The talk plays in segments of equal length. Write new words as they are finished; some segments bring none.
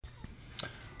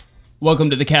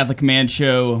Welcome to the Catholic Man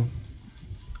Show.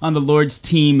 On the Lord's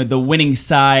team, the winning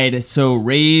side, so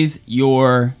raise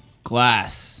your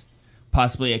glass.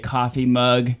 Possibly a coffee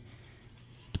mug,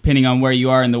 depending on where you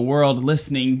are in the world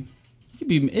listening.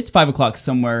 It's 5 o'clock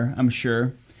somewhere, I'm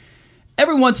sure.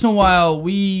 Every once in a while,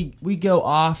 we go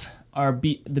off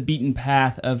the beaten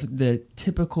path of the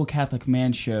typical Catholic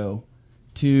Man Show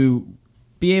to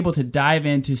be able to dive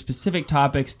into specific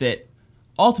topics that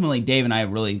ultimately Dave and I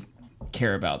really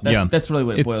care about. That's really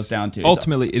what it boils down to.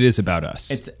 Ultimately, it is about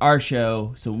us. It's our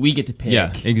show, so we get to pick.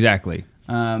 Yeah, exactly.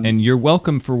 And you're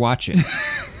welcome for watching.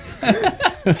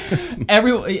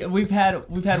 We've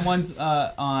had ones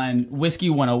on Whiskey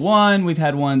 101. We've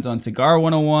had ones on Cigar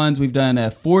 101s. We've done a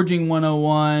Forging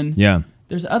 101. Yeah.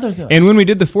 There's others. And when we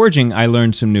did the forging, I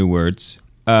learned some new words.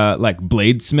 Like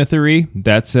bladesmithery.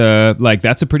 That's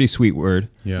a pretty sweet word.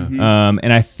 Yeah. Mm-hmm.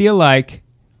 And I feel like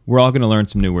we're all going to learn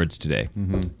some new words today.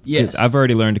 Mm-hmm. Yes. I've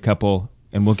already learned a couple,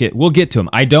 and we'll get to them.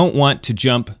 I don't want to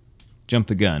jump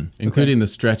the gun. Including the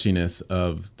stretchiness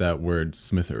of that word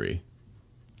smithery.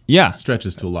 Yeah.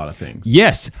 Stretches to a lot of things.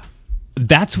 Yes.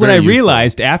 That's what Very I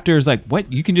realized after. Is like,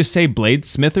 what? You can just say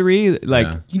bladesmithery? Like,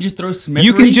 Yeah. You can just throw smithery.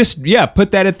 you can just,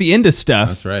 put that at the end of stuff.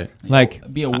 That's right. Like,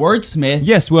 be a wordsmith.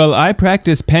 yes, well, I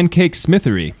practice pancake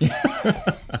smithery.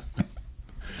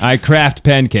 I craft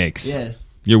pancakes. Yes.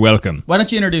 You're welcome. Why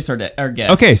don't you introduce our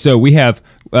guest? Okay, so we have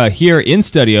here in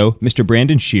studio Mr.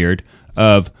 Brandon Sheard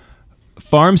of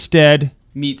Farmstead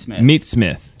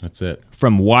Meatsmith. That's it.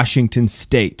 from Washington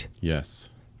State. Yes.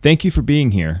 Thank you for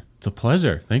being here. It's a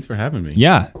pleasure. Thanks for having me.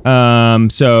 Yeah.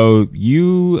 So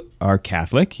you are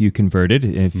Catholic. You converted.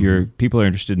 If people are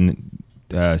interested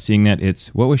in seeing that,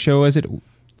 what show was it?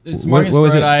 It's What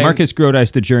was it? Marcus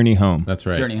Grodice, The Journey Home. That's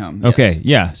right. Journey Home. Yes. Okay.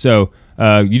 Yeah. So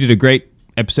you did a great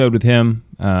episode with him.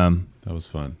 That was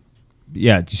fun.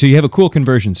 Yeah. So you have a cool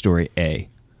conversion story, A.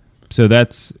 So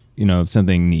that's,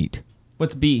 something neat.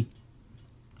 What's B?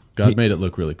 God made it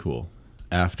look really cool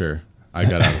after I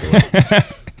got out of the way.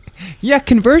 Yeah,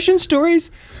 conversion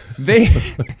stories, they're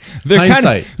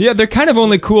Hindsight. they're kind of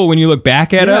only cool when you look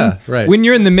back at them. Right. When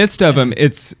you're in the midst of them,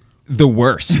 it's the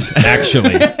worst,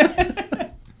 actually.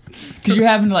 Because you're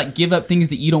having to give up things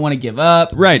that you don't want to give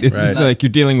up. Right. It's just Right. like you're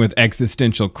dealing with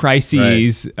existential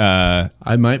crises. I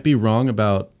might be wrong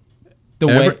about The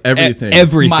way everything.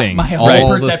 Everything. my whole All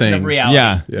the perception of things. reality.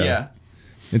 Yeah. Yeah.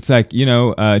 It's like,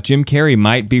 Jim Carrey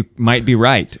might be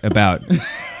right about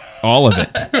all of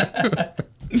it.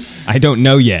 I don't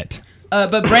know yet.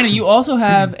 But Brandon, you also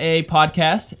have a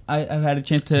podcast. I've had a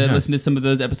chance to listen to some of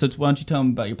those episodes. Why don't you tell them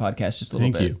about your podcast just a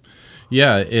little bit? Thank you.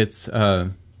 Yeah, it's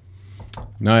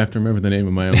now I have to remember the name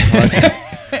of my own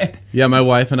podcast. Yeah, my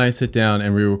wife and I sit down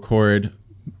and we record,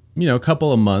 a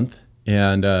couple a month,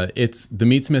 and it's the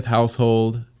Meatsmith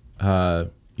household.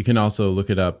 You can also look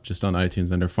it up just on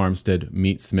iTunes under Farmstead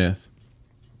Meatsmith.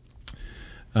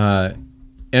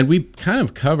 And we kind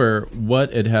of cover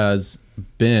what it has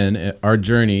been, our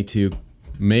journey to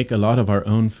make a lot of our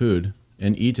own food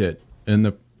and eat it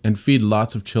and feed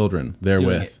lots of children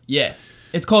therewith. Yes.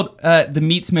 It's called the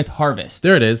Meatsmith Harvest.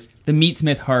 There it is. The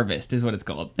Meatsmith Harvest is what it's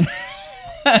called.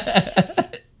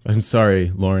 I'm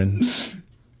sorry, Lauren.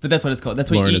 But that's what it's called.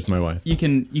 That's what Lauren is my wife. You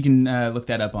can look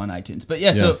that up on iTunes. But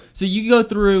yeah, Yes. so you go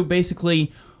through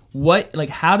basically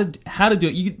how to do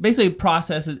it. You basically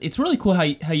process it. It's really cool how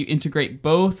you integrate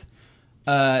both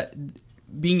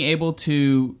being able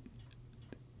to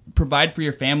provide for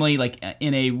your family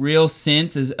in a real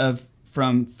sense of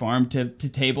from farm to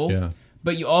table. Yeah.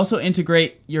 But you also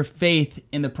integrate your faith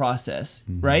in the process,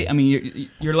 right? I mean,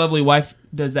 your lovely wife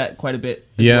does that quite a bit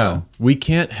as well. We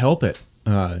can't help it.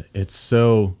 It's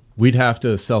so we'd have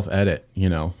to self-edit,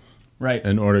 Right.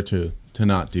 in order to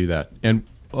not do that. And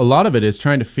a lot of it is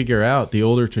trying to figure out the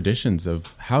older traditions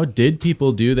of how did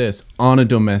people do this on a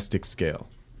domestic scale?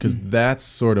 Because that's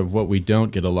sort of what we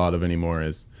don't get a lot of anymore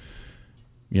is,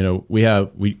 we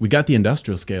got the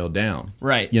industrial scale down.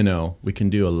 Right. We can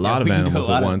do a lot of we can do a animals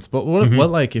lot at of- once. But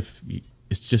what if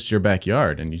it's just your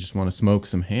backyard and you just want to smoke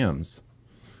some hams?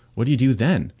 What do you do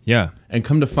then? Yeah. And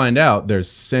come to find out, there's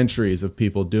centuries of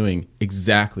people doing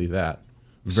exactly that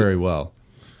very well.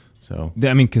 So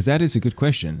Because that is a good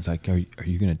question. It's like, are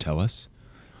you going to tell us?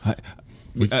 let's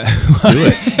do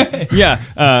it. Yeah.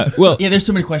 Well, Yeah, there's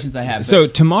so many questions I have. so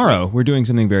tomorrow we're doing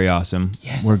something very awesome.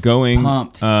 Yes, We're going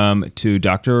pumped. to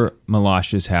Dr.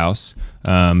 Malash's house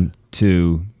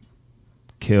to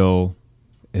kill,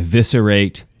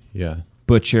 eviscerate, Yeah.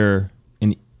 butcher,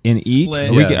 and eat. Split.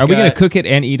 Are we Yeah. going to cook it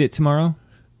and eat it tomorrow?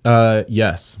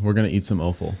 Yes, we're gonna eat some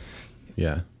offal.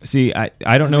 Yeah. See,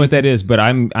 I don't know what that is, but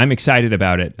I'm excited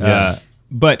about it. Yeah.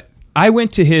 But I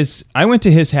went to his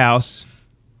house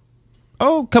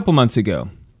a couple months ago.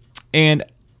 And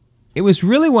it was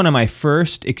really one of my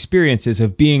first experiences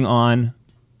of being on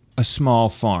a small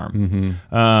farm.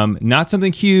 Not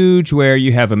something huge where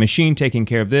you have a machine taking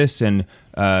care of this and,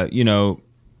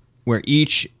 where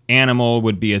each animal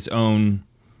would be its own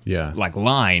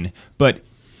line, but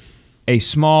a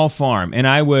small farm. And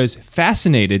I was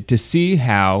fascinated to see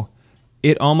how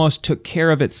it almost took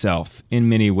care of itself in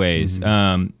many ways.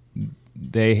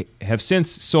 They have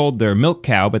since sold their milk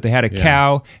cow, but they had a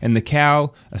cow, and the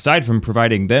cow, aside from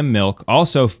providing them milk,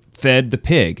 also fed the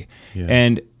pig.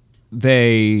 And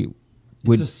they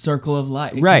would... It's a circle of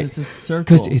life. Right. It's a circle.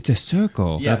 Because it's a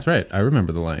circle. Yeah. That's right. I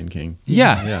remember The Lion King.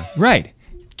 Yeah. Right.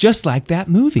 Just like that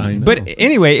movie. I know. But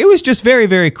anyway, it was just very,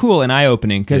 very cool and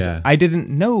eye-opening because Yeah. I didn't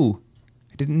know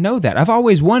that. I've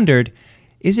always wondered,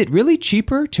 is it really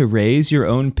cheaper to raise your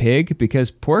own pig?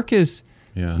 Because pork is...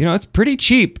 it's pretty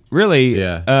cheap, really.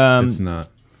 Yeah, it's not.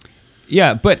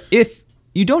 Yeah, but if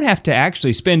you don't have to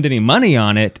actually spend any money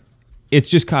on it, it's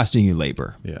just costing you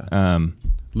labor. Yeah.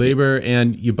 Labor,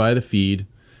 and you buy the feed,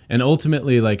 and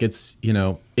ultimately, it's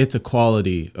a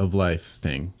quality of life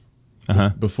thing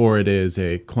before it is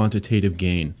a quantitative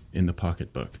gain in the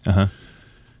pocketbook.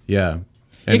 Yeah.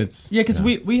 And because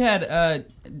we had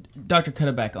Dr.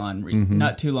 Cutterback on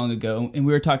not too long ago, and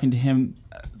we were talking to him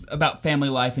about family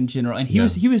life in general, and he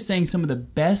was saying some of the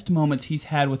best moments he's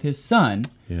had with his son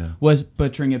was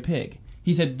butchering a pig.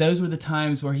 He said those were the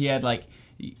times where he had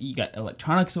you got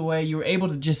electronics away, you were able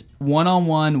to just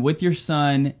one-on-one with your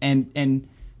son, and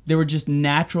there were just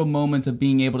natural moments of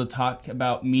being able to talk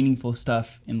about meaningful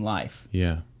stuff in life.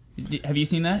 Yeah. Have you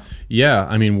seen that? Yeah,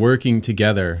 I mean, working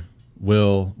together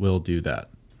will do that,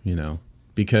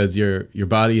 because your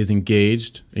body is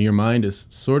engaged and your mind is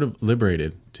sort of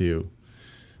liberated to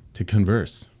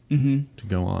converse, to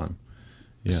go on.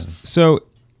 Yeah. So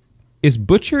is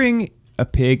butchering a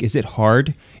pig, is it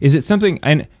hard? Is it something,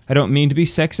 and I don't mean to be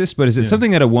sexist, but is it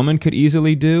something that a woman could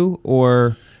easily do,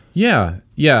 or? Yeah.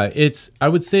 I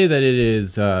would say that it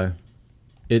is,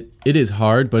 it is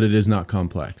hard, but it is not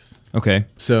complex. Okay.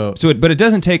 But it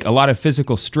doesn't take a lot of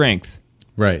physical strength.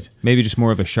 Right. Maybe just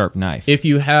more of a sharp knife. If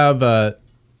you have,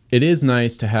 it is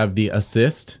nice to have the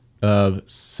assist of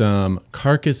some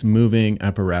carcass moving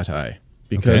apparatus,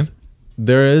 because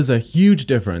there is a huge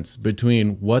difference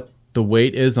between what the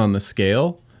weight is on the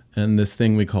scale and this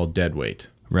thing we call dead weight.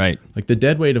 Right. Like the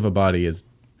dead weight of a body is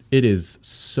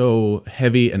so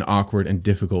heavy and awkward and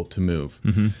difficult to move.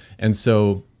 And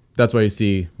so that's why you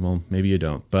see, well, maybe you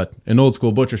don't, but in old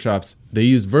school butcher shops, they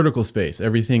use vertical space.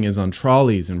 Everything is on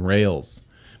trolleys and rails,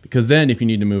 because then if you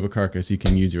need to move a carcass, you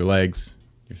can use your legs,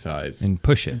 your thighs, and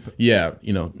push it. Yeah,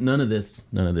 none of this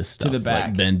stuff. To the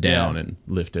back. Bend down and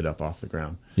lift it up off the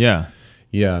ground. Yeah.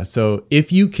 Yeah. So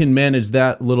if you can manage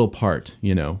that little part,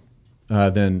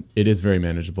 then it is very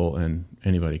manageable and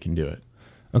anybody can do it.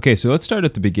 Okay, so let's start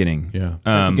at the beginning. Yeah.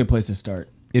 That's a good place to start.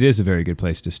 It is a very good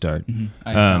place to start.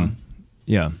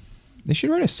 Yeah. They should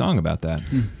write a song about that.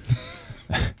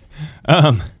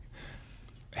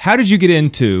 How did you get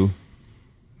into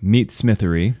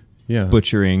Meatsmithery? Yeah.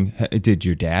 Butchering. Did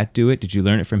your dad do it? Did you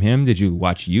learn it from him? Did you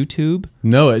watch YouTube?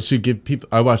 No, it should give people.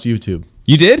 I watched YouTube.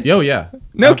 You did? Oh, yeah.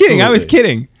 No Absolutely. kidding. I was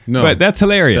kidding. No. But that's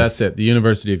hilarious. That's it. The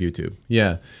University of YouTube.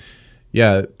 Yeah.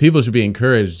 Yeah. People should be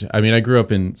encouraged. I mean, I grew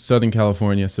up in Southern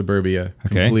California, suburbia,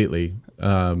 completely.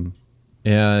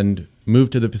 And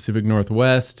moved to the Pacific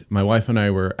Northwest. My wife and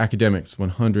I were academics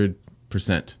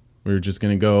 100%. We were just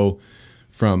going to go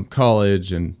from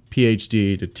college and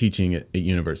PhD to teaching at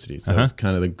universities. That was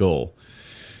kind of the goal.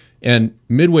 And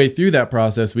midway through that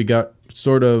process, we got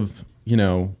sort of,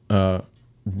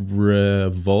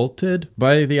 revolted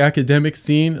by the academic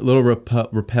scene, a little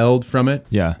repelled from it.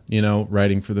 Yeah.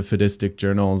 Writing for the Fedistic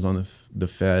journals on the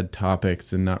Fed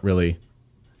topics and not really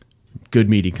good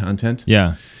meaty content.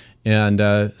 Yeah.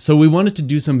 And so we wanted to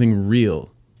do something real.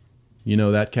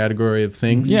 That category of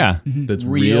things? Yeah. That's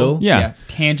real. Yeah.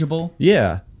 Tangible.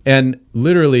 Yeah. And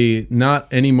literally not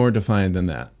any more defined than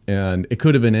that. And it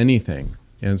could have been anything.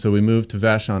 And so we moved to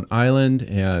Vashon Island,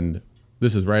 and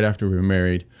this is right after we were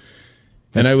married.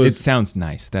 It sounds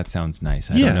nice. That sounds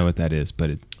nice. I don't know what that is,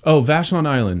 but Vashon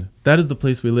Island. That is the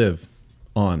place we live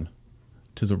on.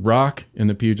 'Tis a rock in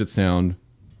the Puget Sound,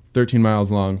 13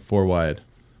 miles long, 4 wide.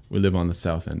 We live on the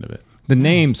south end of it. The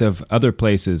names of other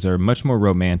places are much more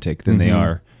romantic than they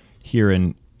are here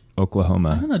in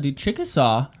Oklahoma. I don't know, dude.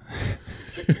 Chickasaw.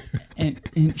 and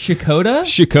Shakota?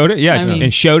 Shakota? Yeah. I mean,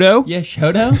 and Shoto? Yeah,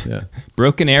 Shoto? Yeah.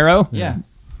 Broken Arrow? Yeah.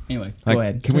 Anyway, Like, go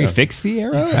ahead. Can we fix the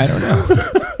arrow? I don't know.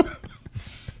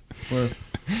 Or-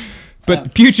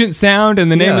 But Puget Sound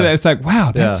and the name of Yeah. that, it's like,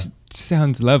 wow, that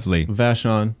sounds lovely.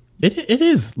 Vashon. It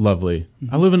is lovely.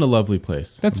 I live in a lovely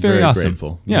place. That's I'm very awesome.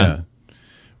 Grateful. Yeah.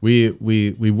 We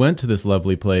went to this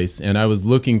lovely place, and I was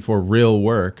looking for real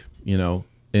work,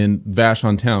 in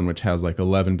Vashon Town, which has like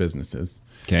 11 businesses.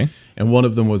 Okay. And one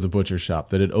of them was a butcher shop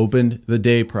that had opened the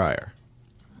day prior.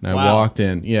 And I Wow. walked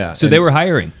in. Yeah. So they were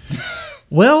hiring.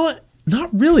 Well, not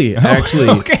really, actually.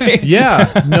 okay.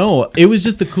 Yeah, no. It was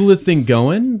just the coolest thing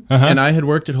going. And I had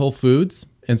worked at Whole Foods.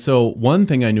 And so one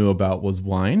thing I knew about was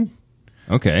wine,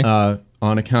 Okay.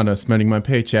 on account of spending my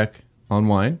paycheck on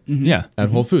wine Yeah. at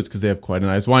Whole Foods, because they have quite a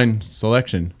nice wine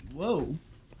selection. Whoa.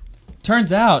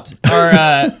 Turns out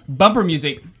our bumper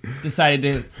music decided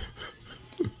to.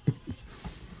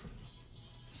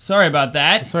 Sorry about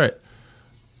that. Sorry,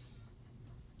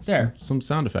 There. some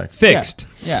sound effects. Fixed.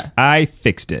 Yeah. I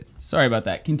fixed it. Sorry about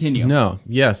that. Continue. No,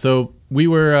 yeah. So we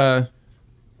were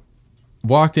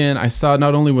walked in. I saw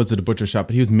not only was it a butcher shop,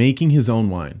 but he was making his own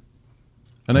wine,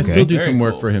 and I Okay. still do Very some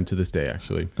work cool. for him to this day,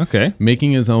 actually. Okay.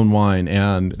 Making his own wine,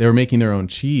 and they were making their own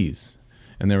cheese,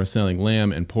 and they were selling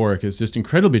lamb and pork. It's just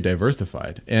incredibly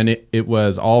diversified, and it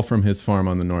was all from his farm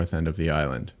on the north end of the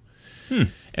island.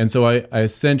 And so I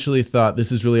essentially thought,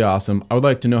 this is really awesome. I would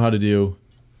like to know how to do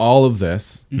all of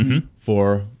this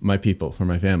for my people, for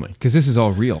my family. Because this is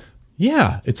all real.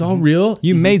 Yeah, it's all real.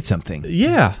 You made something.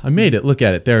 Yeah, I made it. Look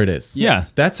at it. There it is. Yeah.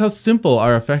 That's how simple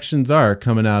our affections are,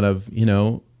 coming out of,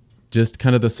 just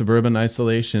kind of the suburban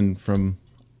isolation from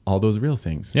all those real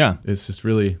things. Yeah. It's just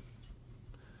really,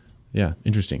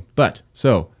 interesting. But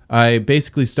so I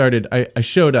basically started, I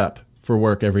showed up for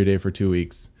work every day for 2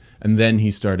 weeks, and then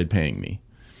he started paying me.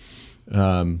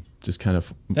 Just kind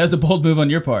of, That was a bold move on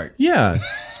your part. yeah,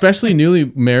 especially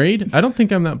newly married. I don't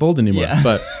think I'm that bold anymore. Yeah.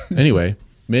 But anyway,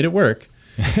 made it work.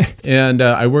 And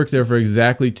I worked there for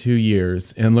exactly 2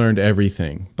 years and learned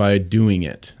everything by doing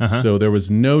it. So there was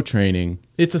no training.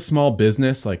 It's a small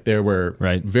business. Like there were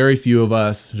Right. very few of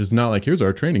us. It's not like, here's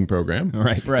our training program.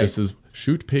 Right. Right. This is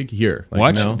shoot pig here. Like,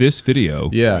 Watch no. this video.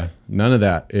 Yeah, none of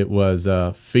that. It was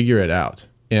figure it out.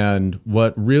 And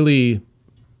what really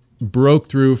broke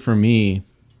through for me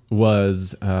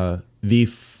was the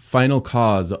final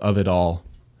cause of it all,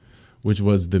 which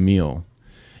was the meal.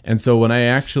 And so when I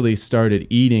actually started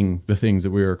eating the things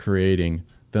that we were creating,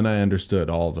 then I understood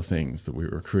all the things that we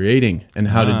were creating and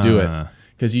how to do it.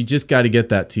 Because you just got to get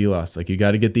that telos. Like you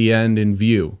got to get the end in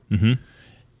view.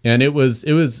 And it was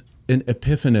an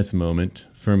epiphanous moment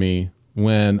for me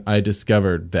when I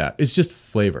discovered that it's just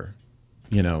flavor.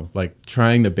 Like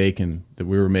trying the bacon that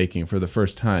we were making for the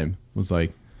first time was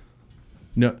like,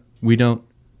 no, we don't.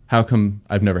 How come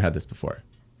I've never had this before?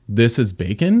 This is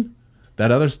bacon? That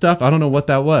other stuff, I don't know what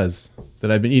that was that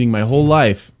I've been eating my whole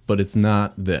life, but it's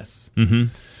not this.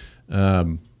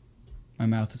 My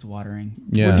mouth is watering.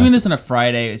 Yeah. We're doing this on a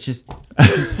Friday. It's just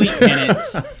complete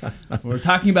minutes. We're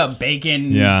talking about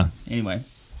bacon. Yeah. Anyway.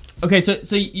 Okay,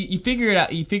 so you figure it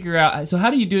out. You figure out. So how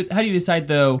do you do it? How do you decide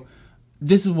though?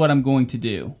 This is what I'm going to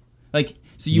do. Like,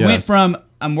 so you went Yes. from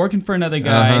I'm working for another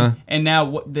guy, Uh-huh. and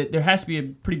now there has to be a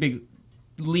pretty big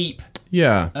leap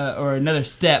Yeah. or another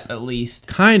step at least.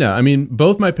 Kinda. I mean,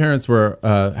 both my parents were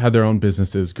had their own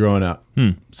businesses growing up,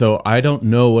 so I don't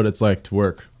know what it's like to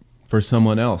work for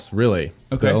someone else. Really,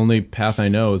 Okay. the only path I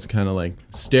know is kind of like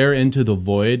stare into the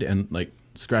void and like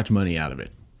scratch money out of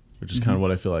it, which is kind of what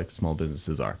I feel like small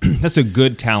businesses are. That's a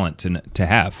good talent to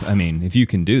have. I mean, if you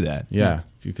can do that. Yeah,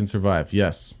 if you can survive,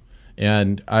 yes.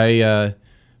 And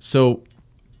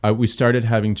we started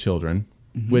having children,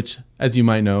 which, as you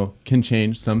might know, can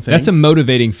change some things. That's a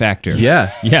motivating factor.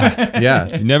 yes. Yeah.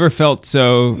 Yeah. You never felt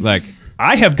so like,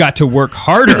 I have got to work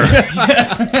harder.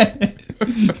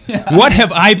 What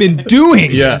have I been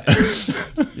doing? Yeah.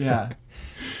 Yeah.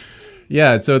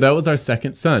 Yeah, so that was our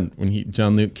second son. When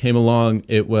John Luke came along,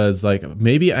 it was like,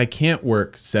 maybe I can't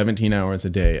work 17 hours a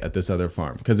day at this other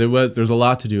farm because there's a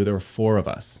lot to do. There were 4 of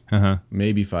us,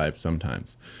 maybe 5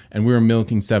 sometimes. And we were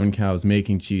milking 7 cows,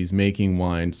 making cheese, making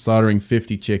wine, slaughtering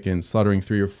 50 chickens, slaughtering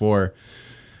 3 or 4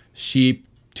 sheep,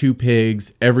 2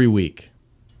 pigs every week,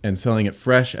 and selling it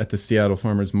fresh at the Seattle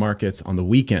farmers markets on the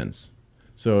weekends.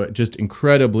 So just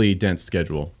incredibly dense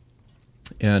schedule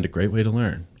and a great way to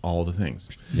learn all the things.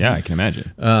 Yeah, I can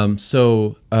imagine.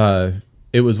 So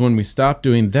it was when we stopped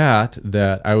doing that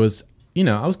I was,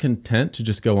 I was content to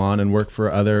just go on and work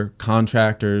for other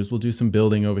contractors. We'll do some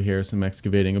building over here, some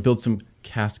excavating. I'll build some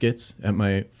caskets at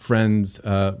my friend's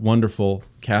wonderful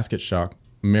casket shop,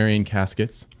 Marion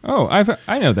Caskets. Oh,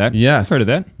 I know that. Yes. I've heard of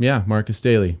that. Yeah, Marcus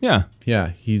Daly. Yeah. Yeah,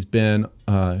 he's been,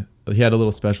 he had a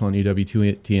little special on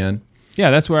EWTN. Yeah,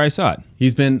 that's where I saw it.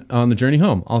 He's been on the journey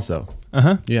home also.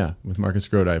 Uh-huh. Yeah, with Marcus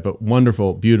Grodi. But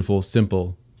wonderful, beautiful,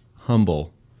 simple,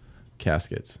 humble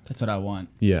caskets. That's what I want.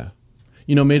 Yeah.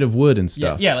 Made of wood and Yeah,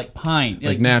 stuff. yeah, like pine.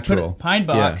 Like just natural. put a pine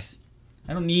box.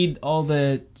 I don't need all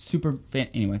the super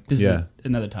anyway, this is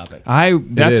another topic.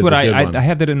 That's is what a good one. I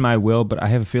have that in my will, but I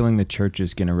have a feeling the church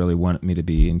is going to really want me to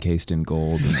be encased in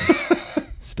gold and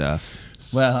stuff.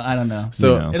 Well, I don't know.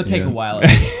 So It'll take a while at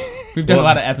least. We've done a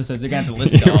lot of episodes. They're going to have to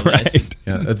listen to all this.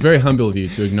 Yeah, that's very humble of you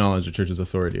to acknowledge the church's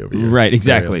authority over you. Right,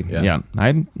 exactly. Yeah.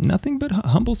 I'm nothing but a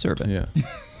humble servant. Yeah.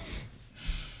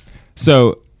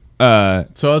 So I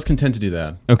was content to do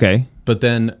that. okay. But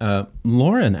then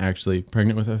Lauren, actually,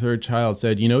 pregnant with her third child,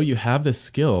 said, you have this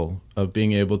skill of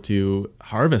being able to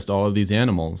harvest all of these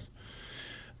animals.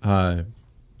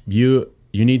 You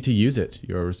need to use it.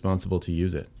 You're responsible to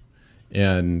use it.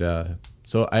 And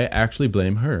so I actually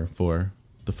blame her for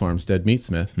the Farmstead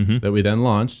Meatsmith that we then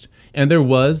launched. And there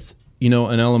was, an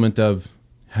element of,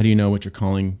 how do you know what your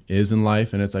calling is in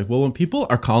life? And it's like, well, when people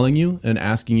are calling you and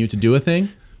asking you to do a thing,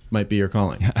 might be your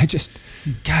calling. I just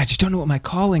don't know what my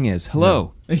calling is.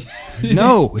 Hello.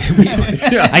 No.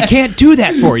 I can't do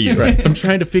that for you. Right. I'm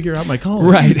trying to figure out my calling.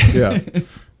 Right. Yeah.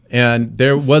 And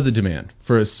there was a demand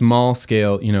for a small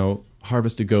scale,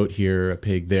 harvest a goat here, a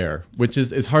pig there, which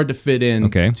is hard to fit in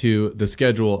to the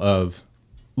schedule of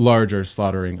larger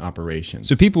slaughtering operations.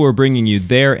 So people were bringing you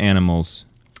their animals.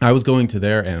 I was going to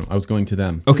their animal. I was going to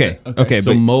them. Okay.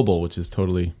 So mobile, which is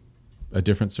totally a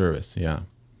different service. Yeah.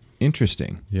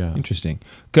 Interesting. Yeah. Interesting.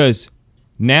 Because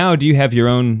now, do you have your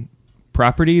own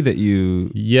property that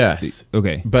you... Yes.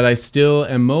 Okay. But I still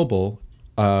am mobile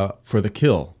for the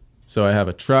kill. So I have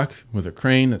a truck with a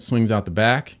crane that swings out the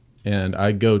back, and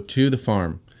I go to the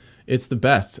farm. It's the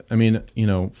best. I mean,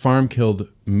 farm-killed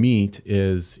meat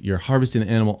is you're harvesting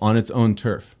the animal on its own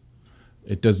turf.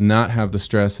 It does not have the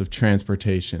stress of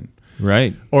transportation.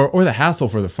 Right. Or the hassle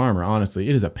for the farmer, honestly.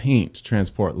 It is a pain to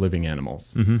transport living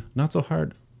animals. Not so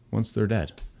hard once they're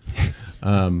dead.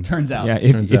 Turns out. Yeah,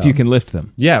 if you can lift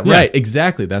them. Yeah, right.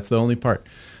 Exactly. That's the only part.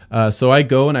 So I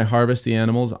go and I harvest the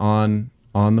animals on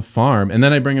the farm, and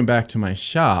then I bring them back to my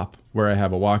shop where I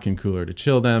have a walk-in cooler to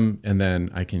chill them, and then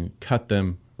I can cut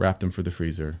them, wrap them for the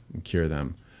freezer, and cure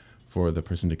them for the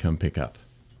person to come pick up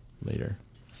later.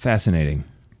 Fascinating.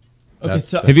 Okay,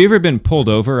 so Have you ever been pulled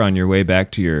over on your way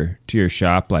back to your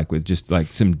shop, like with just like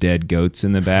some dead goats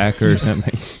in the back or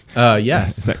something?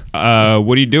 Yes. It's like,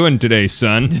 what are you doing today,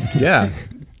 son? Yeah.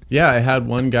 I had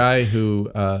one guy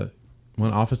who,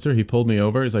 one officer, he pulled me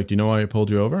over. He's like, "Do you know why I pulled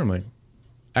you over?" I'm like,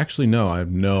 "Actually, no, I have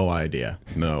no idea.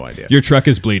 No idea." Your truck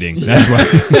is bleeding. That's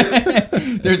why.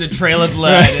 there's a trail of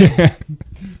blood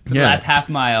for the last half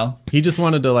mile. He just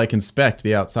wanted to inspect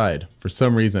the outside. For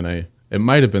some reason, it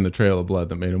might have been the trail of blood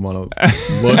that made him want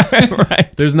to look.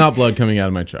 Right. There's not blood coming out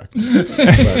of my truck. But,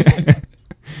 yeah,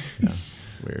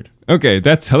 it's weird. Okay,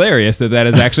 that's hilarious that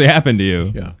has actually happened to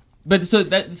you. Yeah. But so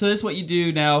this is what you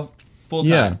do now full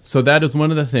time. Yeah. So that is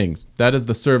one of the things. That is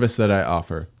the service that I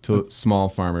offer to small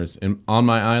farmers on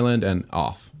my island and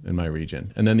off in my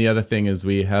region. And then the other thing is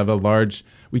we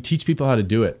teach people how to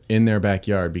do it in their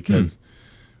backyard, because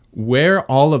where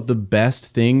all of the best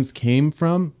things came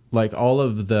from, like all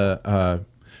of the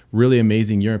really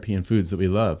amazing European foods that we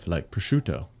love, like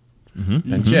prosciutto,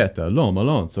 pancetta,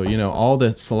 lomo, so all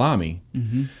the salami,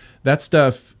 that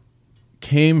stuff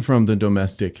came from the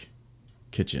domestic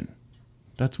kitchen.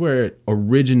 That's where it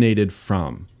originated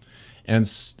from, and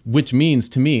which means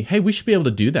to me, hey, we should be able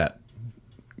to do that,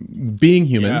 being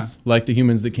humans, like the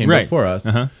humans that came before us,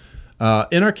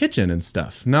 in our kitchen and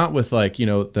stuff, not with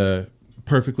the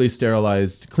perfectly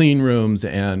sterilized clean rooms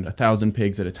and 1,000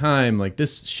 pigs at a time.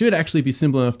 This should actually be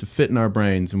simple enough to fit in our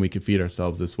brains, and we could feed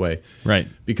ourselves this way. Right.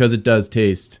 Because it does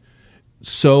taste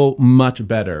so much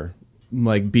better,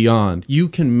 beyond. You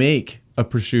can make a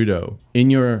prosciutto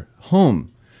in your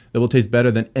home that will taste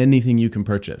better than anything you can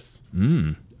purchase.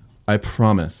 I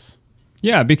promise.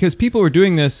 Yeah, because people were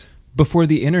doing this before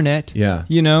the internet. Yeah.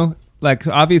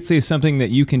 Obviously it's something that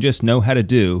you can just know how to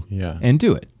do and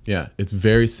do it. Yeah, it's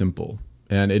very simple.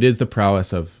 And it is the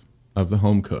prowess of the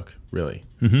home cook, really.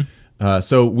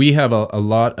 So we have a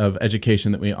lot of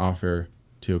education that we offer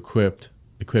to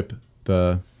equip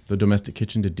the domestic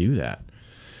kitchen to do that.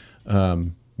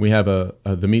 We have the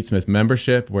Meatsmith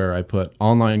membership, where I put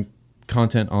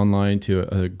content online to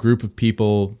a group of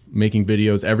people making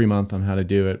videos every month on how to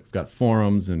do it. We've got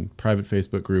forums and private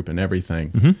Facebook group and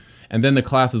everything. And then the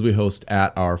classes we host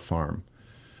at our farm,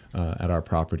 at our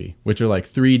property, which are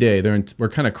 3 day. We're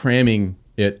kind of cramming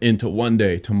it into one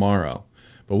day tomorrow,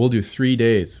 but we'll do 3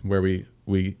 days where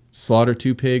we slaughter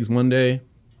 2 pigs one day,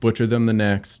 butcher them the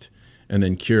next, and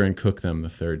then cure and cook them the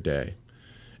third day.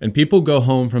 And people go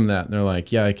home from that and they're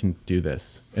like, yeah, I can do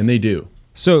this. And they do.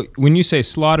 So when you say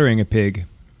slaughtering a pig,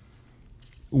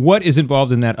 what is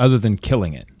involved in that other than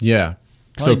killing it? Yeah.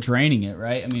 Probably So draining it,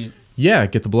 right? I mean, yeah,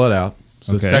 get the blood out.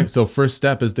 So Okay. so first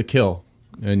step is the kill,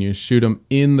 and you shoot them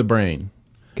in the brain.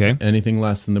 Okay. Anything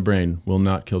less than the brain will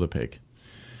not kill the pig.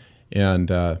 And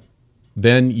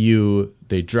then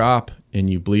they drop and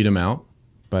you bleed them out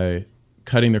by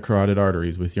cutting the carotid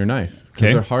arteries with your knife because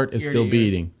Okay. their heart is Ear to still ear.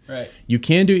 beating. right. You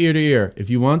can do ear to ear. If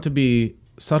you want to be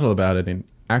subtle about it and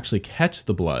actually catch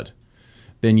the blood,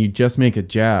 then you just make a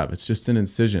jab. It's just an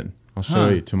incision. I'll show Huh.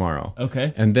 you tomorrow.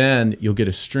 Okay. And then you'll get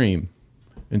a stream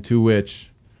into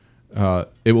which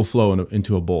it will flow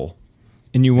into a bowl.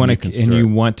 And you want you can to and stir you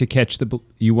it. want to catch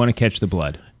the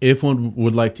blood. If one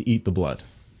would like to eat the blood,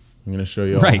 I'm going to show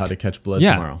you all Right. how to catch blood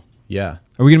Yeah. tomorrow. Yeah.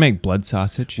 Are we gonna make blood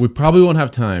sausage? We probably won't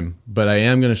have time, but I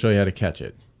am going to show you how to catch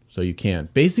it so you can.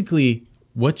 Basically,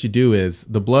 what you do is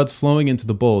the blood's flowing into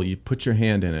the bowl. You put your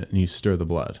hand in it and you stir the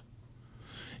blood,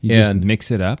 You just and-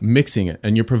 mix it up. mixing it.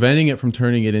 And you're preventing it from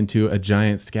turning it into a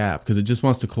giant scab because it just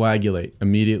wants to coagulate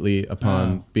immediately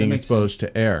upon that being makes exposed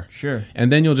to air. Sure.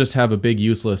 And then you'll just have a big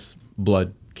useless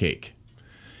blood cake.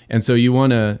 And so you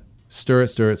want to stir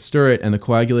it, and the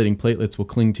coagulating platelets will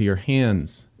cling to your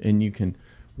hands, and you can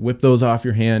whip those off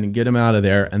your hand and get them out of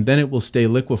there, and then it will stay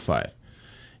liquefied.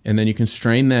 And then you can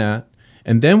strain that,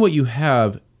 and then what you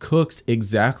have cooks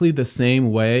exactly the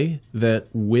same way that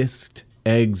whisked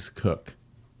eggs cook.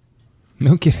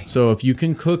 No kidding. So if you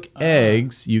can cook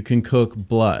eggs, you can cook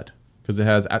blood because it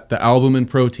has the albumin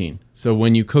protein. So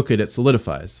when you cook it, it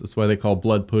solidifies. That's why they call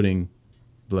blood pudding.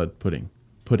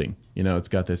 You know, it's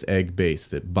got this egg base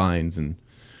that binds and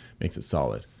makes it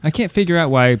solid. I can't figure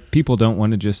out why people don't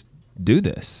want to just do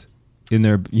this in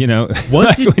their,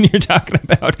 Once like when you're talking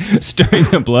about stirring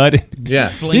the blood. Yeah.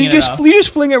 Fling you it just off. you just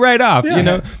fling it right off.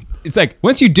 Yeah. It's like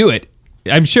once you do it,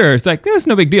 I'm sure it's like it's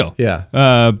no big deal. Yeah.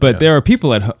 But there are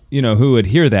people who would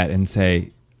hear that and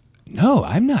say, "No,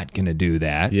 I'm not going to do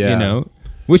that." Yeah.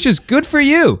 Which is good for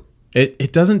you.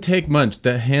 It doesn't take much.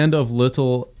 The hand of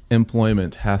little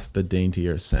employment hath the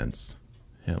daintier sense,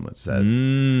 Hamlet says.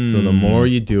 So the more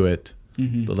you do it,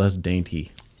 the less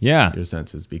dainty Yeah. your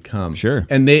senses become. Sure.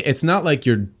 And it's not like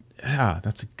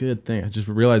that's a good thing. I just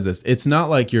realized this. It's not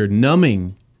like you're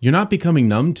not becoming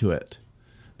numb to it.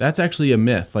 That's actually a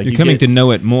myth. Like You're coming to know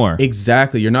it more.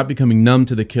 Exactly. You're not becoming numb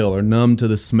to the kill or numb to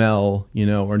the smell,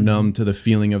 or numb to the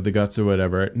feeling of the guts or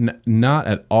whatever. Not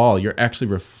at all. You're actually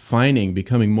refining,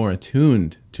 becoming more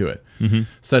attuned to it,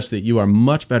 such that you are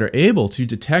much better able to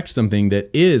detect something that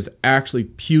is actually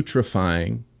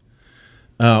putrefying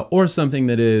or something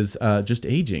that is just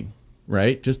aging,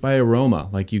 right? Just by aroma.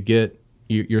 Like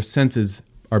your senses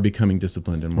are becoming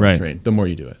disciplined and more Right. trained the more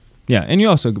you do it. Yeah. And you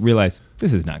also realize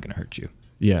this is not going to hurt you.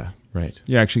 Yeah, right.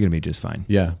 You're actually going to be just fine.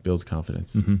 Yeah, builds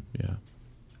confidence. Yeah.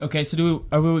 Okay, so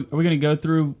are we going to go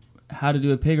through how to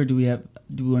do a pig, or do we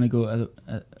want to go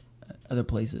other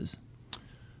places?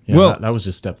 Yeah, Well- that was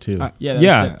just step 2. Yeah, that's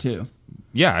Yeah. step 2.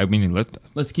 Yeah. I mean,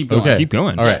 Let's keep going. Okay. keep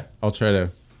going. All right.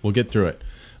 We'll get through it.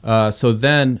 So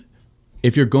then,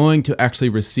 if you're going to actually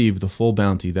receive the full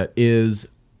bounty that is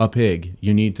a pig,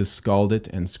 you need to scald it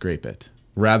and scrape it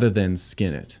rather than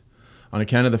skin it. On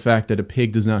account of the fact that a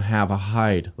pig does not have a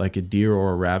hide like a deer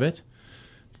or a rabbit,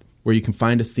 where you can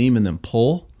find a seam and then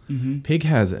pull. Pig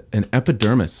has an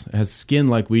epidermis. It has skin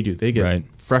like we do. They get Right.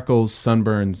 freckles,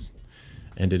 sunburns,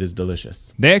 and it is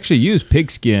delicious. They actually use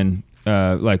pig skin,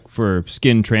 like for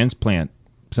skin transplant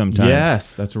sometimes.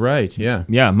 Yes, that's right. Yeah.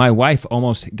 Yeah, my wife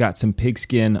almost got some pig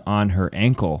skin on her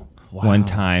ankle one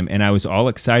time, and I was all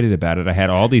excited about it. I had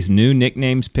all these new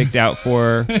nicknames picked out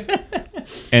for her,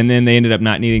 and then they ended up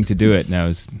not needing to do it, and I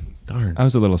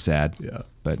was a little sad. Yeah.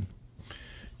 But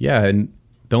Yeah, and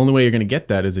the only way you're going to get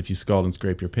that is if you scald and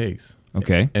scrape your pigs.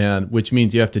 okay, And which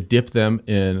means you have to dip them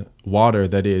in water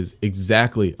that is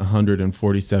exactly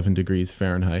 147 degrees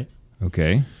Fahrenheit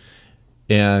okay,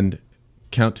 and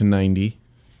count to 90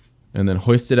 and then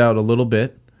hoist it out a little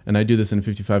bit. And I do this in a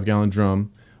 55-gallon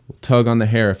drum. We'll tug on the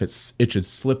hair. If it should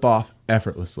slip off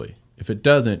effortlessly. If it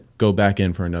doesn't, go back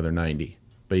in for another 90.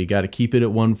 But you got to keep it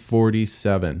at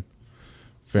 147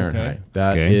 Fahrenheit. Okay.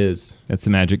 That Okay. is, that's the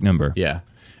magic number. yeah.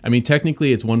 I mean,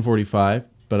 technically it's 145,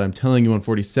 but I'm telling you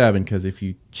 147 because if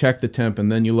you check the temp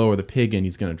and then you lower the pig in,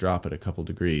 he's going to drop it a couple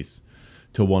degrees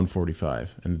to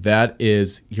 145. And that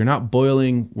is, you're not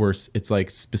boiling worse. It's like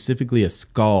specifically a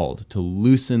scald to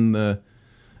loosen the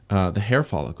hair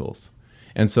follicles.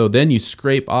 And so then you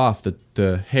scrape off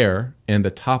the hair and the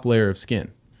top layer of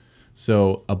skin.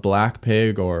 So a black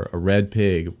pig or a red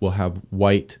pig will have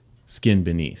white skin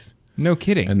beneath. No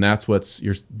kidding. And that's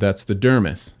that's the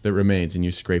dermis that remains, and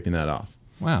you're scraping that off.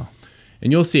 Wow.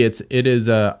 And you'll see it is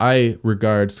I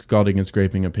regard scalding and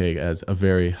scraping a pig as a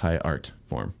very high art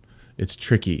form. It's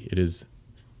tricky. It is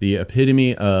the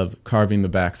epitome of carving the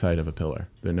backside of a pillar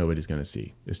that nobody's going to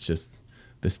see. It's just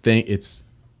this thing. It's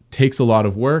takes a lot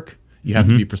of work. You have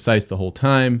to be precise the whole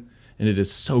time, and it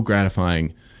is so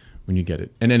gratifying when you get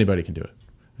it. And anybody can do it.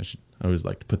 I always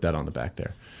like to put that on the back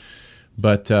there.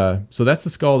 But so that's the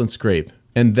scald and scrape,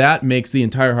 and that makes the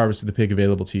entire harvest of the pig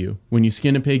available to you. When you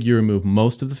skin a pig, you remove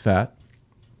most of the fat.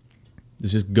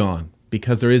 It's just gone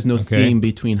because there is no seam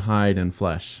between hide and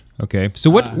flesh. Okay. So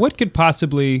what could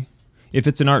possibly, if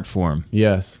it's an art form,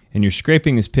 Yes. and you're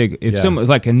scraping this pig, if someone was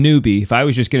like a newbie, if I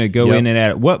was just going to go in and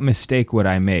add it, what mistake would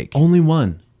I make? Only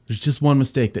one. There's just one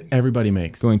mistake that everybody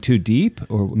makes. Going too deep,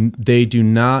 or They do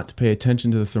not pay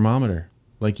attention to the thermometer.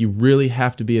 Like, you really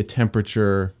have to be a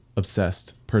temperature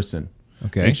obsessed person.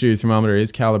 Okay. Make sure your thermometer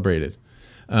is calibrated.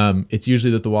 It's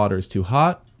usually that the water is too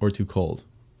hot or too cold.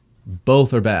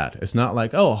 Both are bad. It's not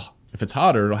like, oh, if it's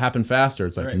hotter, it'll happen faster.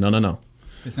 It's like, no.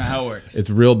 It's not how it works. It's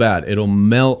real bad. It'll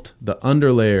melt the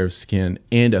underlayer of skin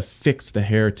and affix the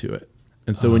hair to it.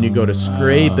 And so when you go to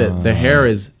scrape it, the hair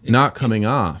is not coming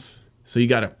off. So you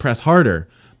got to press harder.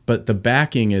 But the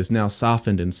backing is now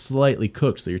softened and slightly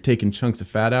cooked. So you're taking chunks of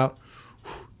fat out.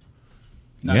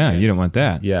 yeah, you don't want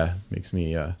that. Yeah, gives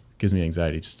me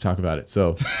anxiety just to talk about it.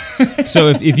 So So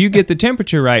if you get the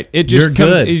temperature right, it just You're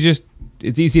good.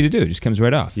 It's easy to do. It just comes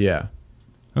right off. yeah.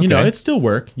 Okay. You know, it's still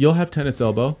work. You'll have tennis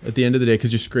elbow at the end of the day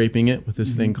because you're scraping it with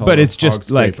this thing called But it's a hog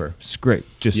just like scraper. scrape.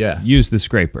 Just use the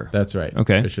scraper. That's right.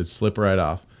 Okay. It should slip right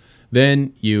off.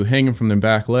 Then you hang them from their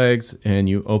back legs and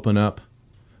you open up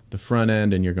the front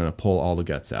end and you're going to pull all the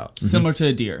guts out. Similar to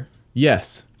a deer.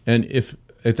 Yes. And if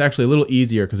it's actually a little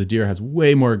easier because a deer has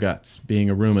way more guts being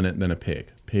a ruminant than a pig.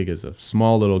 Pig is a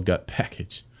small little gut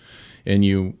package.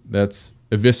 And that's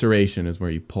evisceration is where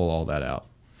you pull all that out.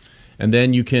 And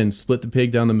then you can split the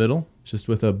pig down the middle just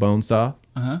with a bone saw,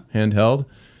 handheld,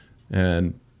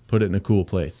 and put it in a cool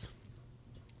place.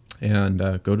 And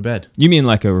go to bed. You mean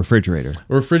like a refrigerator?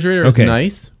 A refrigerator is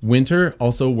nice. Winter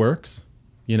also works.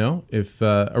 You know, if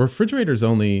a refrigerator is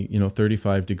only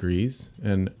 35 degrees,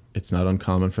 and it's not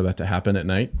uncommon for that to happen at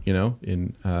night.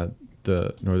 In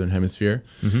the northern hemisphere,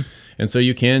 and so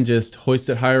you can just hoist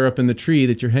it higher up in the tree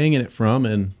that you're hanging it from,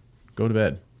 and go to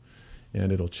bed,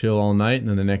 and it'll chill all night. And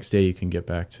then the next day you can get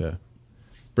back to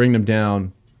bring them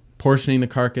down, portioning the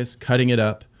carcass, cutting it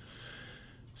up,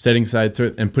 setting aside to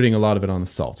it, and putting a lot of it on the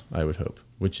salt. I would hope,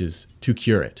 which is to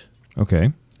cure it.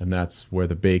 Okay. And that's where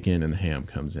the bacon and the ham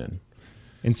comes in.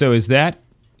 And so is that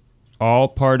all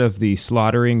part of the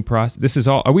slaughtering process? This is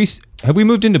all. Have we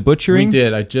moved into butchering? We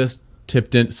did. I just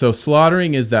tipped in. So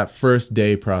slaughtering is that first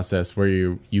day process where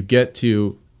you get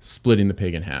to splitting the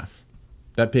pig in half.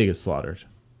 That pig is slaughtered.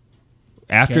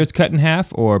 After it's cut in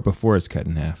half or before it's cut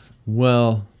in half?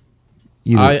 Well,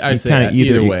 Either, I say kinda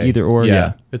either way. Either or,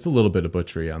 yeah. It's a little bit of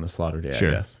butchery on the slaughter day, Sure.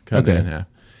 I guess. Cut it in half.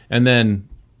 And then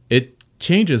it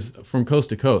changes from coast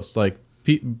to coast. Like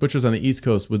butchers on the East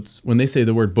Coast, when they say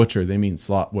the word butcher, they mean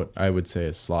what I would say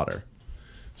is slaughter.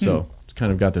 So it's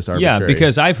kind of got this arbitrary. Yeah,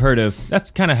 because that's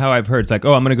kind of how I've heard. It's like,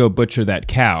 oh, I'm going to go butcher that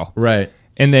cow. Right.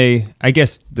 And I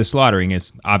guess the slaughtering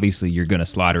is obviously you're going to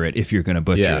slaughter it if you're going to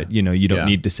butcher it. You don't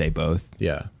need to say both.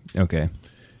 Yeah. Okay.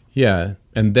 Yeah.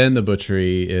 And then the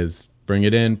butchery is bring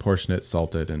it in, portion it,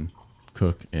 salt it, and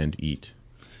cook and eat.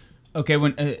 Okay,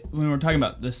 when we're talking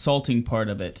about the salting part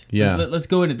of it, let's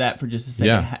go into that for just a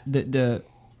second. Yeah.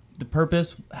 The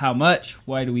purpose, how much,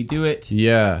 why do we do it?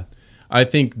 Yeah. I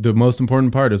think the most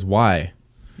important part is why.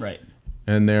 Right.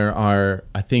 And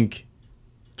I think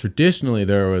traditionally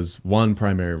there was one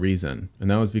primary reason, and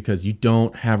that was because you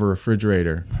don't have a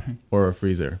refrigerator or a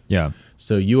freezer. Yeah.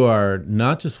 So you are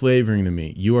not just flavoring the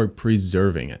meat, you are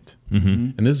preserving it.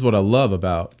 Mm-hmm. And this is what I love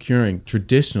about curing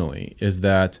traditionally is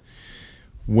that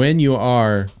when you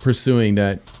are pursuing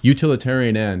that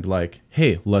utilitarian end, like,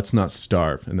 hey, let's not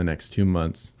starve in the next 2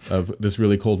 months of this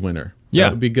really cold winter. Yeah.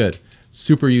 That would be good.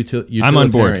 Super utilitarian. I'm on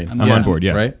board. I'm on board,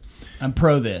 yeah. Right? I'm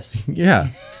pro this. Yeah.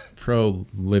 Pro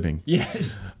living.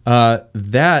 Yes.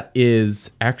 That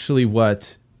is actually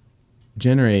what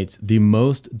generates the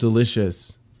most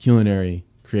delicious culinary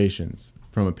creations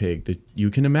from a pig that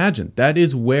you can imagine. That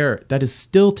is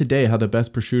still today how the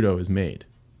best prosciutto is made.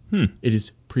 It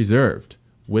is preserved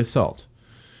with salt.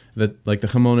 Like the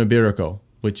jamon iberico,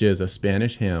 which is a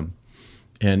Spanish ham,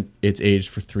 and it's aged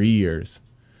for 3 years.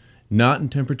 Not in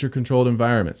temperature-controlled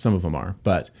environments. Some of them are,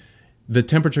 but the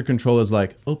temperature control is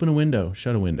like open a window,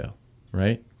 shut a window,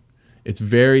 right? It's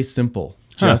very simple,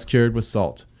 just cured with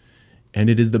salt, and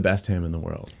it is the best ham in the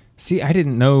world. See, I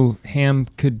didn't know ham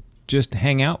could just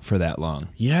hang out for that long.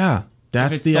 Yeah,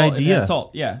 that's the salt, idea. if it has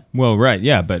salt, yeah. Well, right,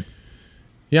 yeah, but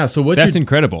Yeah, so that's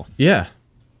incredible. Yeah.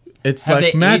 It's Have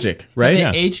like they magic, Have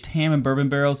right? they aged ham in bourbon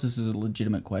barrels? This is a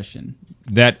legitimate question.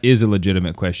 That is a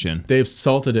legitimate question. They've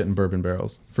salted it in bourbon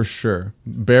barrels for sure.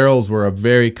 Barrels were a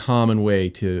very common way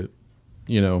to,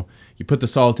 you put the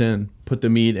salt in, put the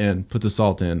meat in, put the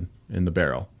salt in the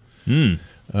barrel.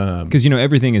 Because,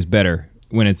 everything is better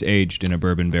when it's aged in a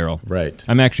bourbon barrel. Right.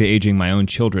 I'm actually aging my own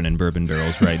children in bourbon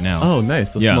barrels right now. Oh,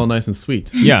 nice. They'll smell nice and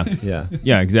sweet. Yeah. Yeah.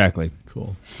 Yeah, exactly.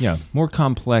 Cool. Yeah. More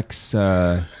complex,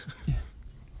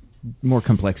 more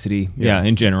complexity. Yeah,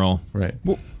 in general. Right.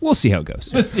 We'll see how it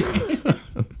goes.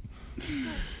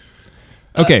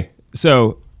 Okay.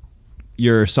 So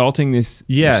you're salting this.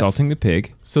 Yes. You're salting the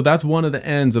pig. So that's one of the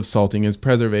ends of salting is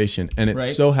preservation. And it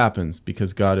Right. so happens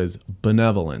because God is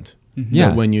benevolent. Yeah.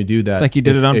 That when you do that, It's like he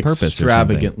did it on purpose or something.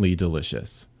 extravagantly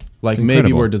delicious. Like It's maybe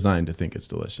incredible. we're designed to think it's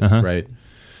delicious, right?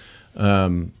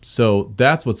 So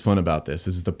that's what's fun about this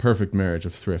is the perfect marriage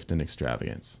of thrift and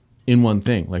extravagance in one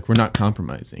thing. Like we're not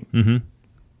compromising.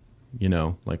 Mm-hmm.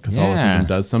 Like Catholicism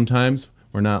does sometimes.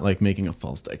 We're not like making a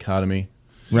false dichotomy.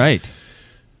 Right.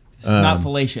 It's not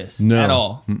fallacious no. at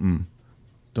all.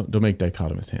 Don't make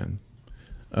dichotomous hand.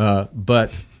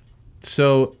 But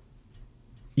so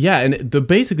yeah, and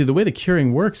basically the way the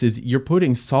curing works is you're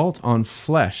putting salt on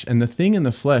flesh, and the thing in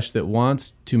the flesh that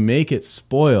wants to make it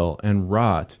spoil and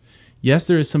rot. Yes,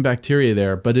 there is some bacteria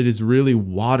there, but it is really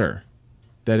water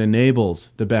that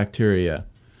enables the bacteria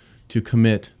to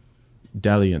commit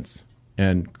dalliance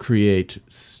and create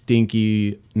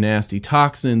stinky, nasty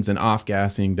toxins and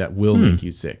off-gassing that will make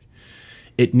you sick.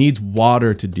 It needs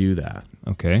water to do that.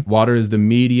 Okay. Water is the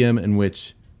medium in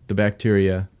which the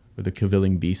bacteria, or the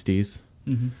cavilling beasties,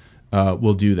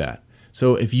 will do that.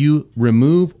 So if you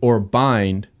remove or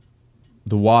bind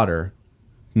the water,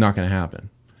 not going to happen.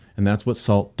 And that's what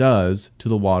salt does to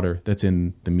the water that's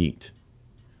in the meat.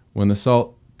 When the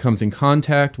salt comes in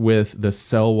contact with the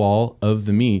cell wall of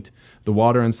the meat, the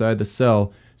water inside the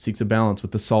cell seeks a balance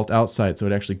with the salt outside, so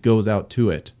it actually goes out to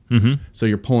it. So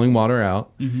you're pulling water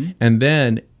out, and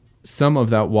then some of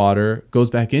that water goes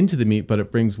back into the meat, but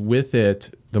it brings with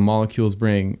it, the molecules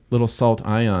bring little salt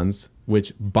ions,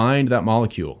 which bind that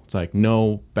molecule. It's like,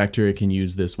 no bacteria can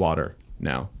use this water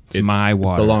now. It's my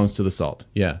water. It belongs to the salt.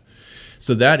 Yeah.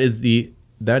 So that is the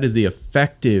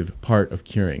effective part of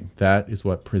curing. That is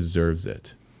what preserves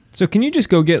it. So can you just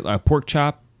go get a pork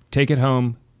chop, take it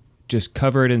home, just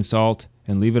cover it in salt,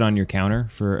 and leave it on your counter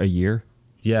for a year?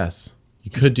 Yes,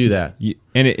 you could do that.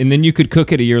 And then you could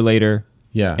cook it a year later.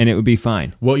 Yeah. And it would be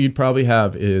fine. What you'd probably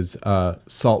have is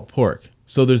salt pork.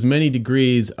 So there's many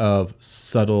degrees of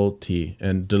subtlety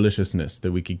and deliciousness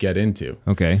that we could get into.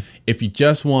 Okay. If you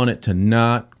just want it to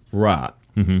not rot,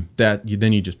 then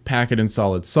you just pack it in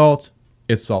solid salt.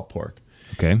 It's salt pork.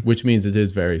 Okay. Which means it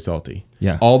is very salty.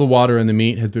 Yeah. All the water in the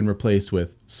meat has been replaced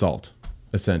with salt,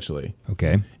 essentially.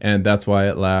 Okay. And that's why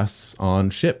it lasts on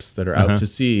ships that are out to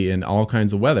sea in all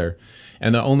kinds of weather.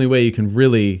 And the only way you can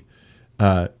really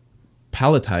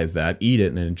palletize that, eat it,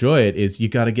 and enjoy it is you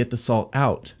got to get the salt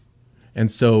out. And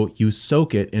so you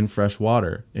soak it in fresh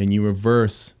water and you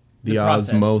reverse the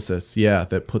osmosis,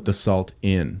 that put the salt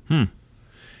in.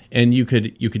 And you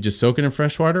could just soak it in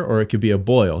fresh water, or it could be a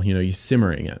boil, you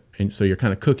simmering it. And so you're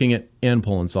kind of cooking it and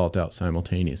pulling salt out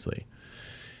simultaneously.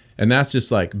 And that's just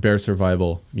like bear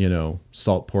survival,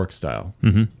 salt pork style.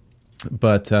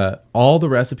 But all the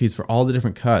recipes for all the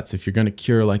different cuts, if you're going to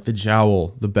cure like the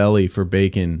jowl, the belly for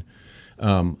bacon,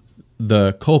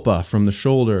 the culpa from the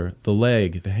shoulder, the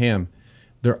leg, the ham,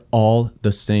 they're all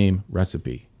the same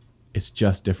recipe. It's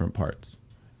just different parts.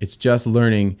 It's just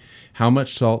learning how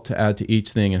much salt to add to each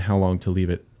thing and how long to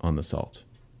leave it on the salt.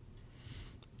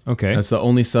 Okay. That's the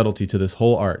only subtlety to this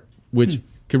whole art, which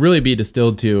could really be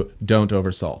distilled to don't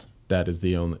oversalt. That's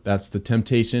the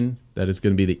temptation. That is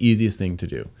going to be the easiest thing to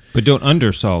do. But don't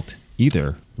undersalt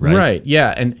either, right? Right,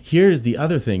 yeah. And here's the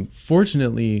other thing.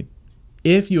 Fortunately,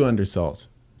 if you undersalt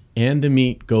and the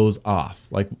meat goes off,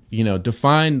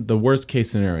 define the worst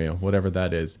case scenario, whatever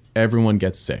that is, everyone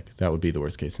gets sick. That would be the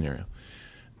worst case scenario.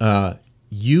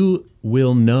 You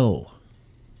will know.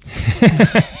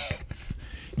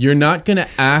 You're not going to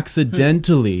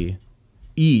accidentally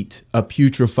eat a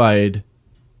putrefied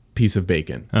piece of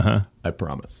bacon. I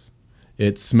promise.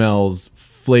 It smells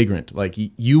flagrant. Like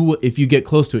if you get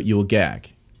close to it, you'll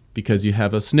gag because you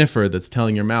have a sniffer that's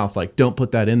telling your mouth, like, don't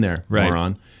put that in there,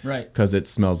 moron. Right. Because it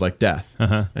smells like death.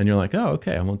 And you're like, oh,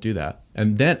 okay, I won't do that.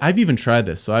 And then I've even tried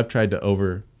this. So I've tried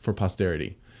to for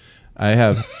posterity. I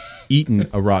have eaten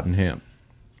a rotten ham.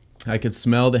 I could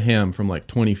smell the ham from like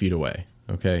 20 feet away.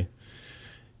 Okay.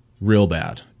 Real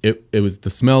bad. It was the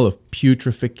smell of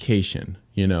putrefaction,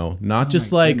 not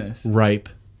just like goodness. ripe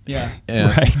Yeah.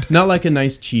 And Right. Not like a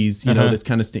nice cheese, that's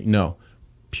kind of no,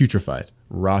 putrefied,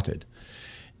 rotted.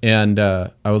 And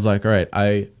I was like, all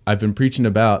right, I've been preaching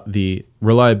about the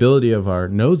reliability of our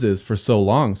noses for so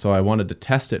long, so I wanted to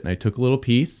test it, and I took a little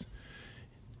piece,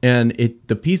 and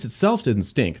the piece itself didn't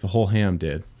stink. The whole ham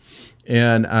did.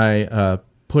 And I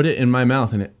put it in my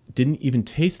mouth, and it didn't even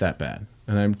taste that bad.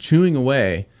 And I'm chewing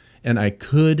away, and I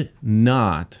could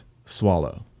not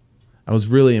swallow. I was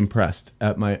really impressed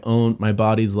at my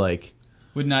body's like...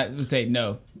 Would say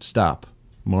no. Stop,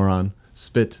 moron,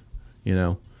 spit,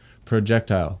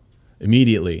 projectile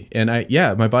immediately. And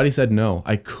my body said no.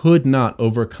 I could not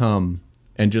overcome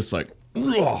and just like,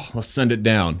 let's send it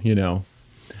down,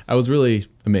 I was really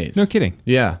amazed. No kidding.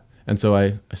 Yeah. And so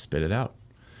I spit it out.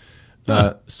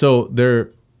 So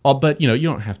but you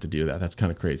don't have to do that. That's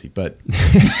kind of crazy. But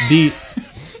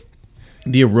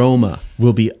the aroma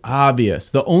will be obvious.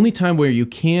 The only time where you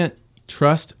can't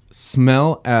trust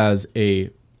smell as a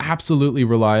absolutely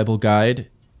reliable guide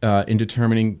in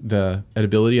determining the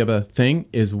edibility of a thing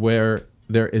is where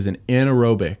there is an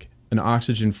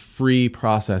oxygen-free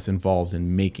process involved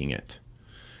in making it.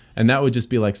 And that would just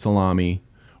be like salami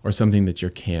or something that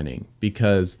you're canning,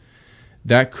 because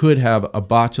that could have a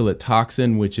botulate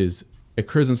toxin, which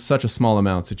occurs in such a small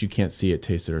amounts that you can't see it,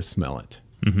 taste it, or smell it.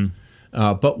 Mm-hmm.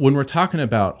 But when we're talking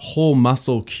about whole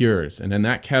muscle cures, and in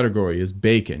that category is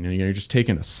bacon, and you're just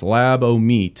taking a slab of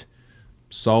meat,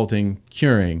 salting,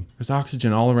 curing, there's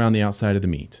oxygen all around the outside of the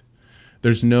meat.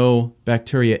 There's no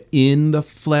bacteria in the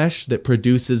flesh that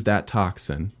produces that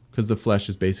toxin, because the flesh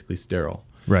is basically sterile.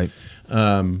 Right.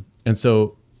 And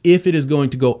so if it is going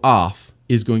to go off,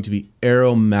 it's going to be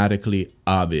aromatically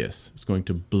obvious. It's going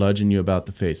to bludgeon you about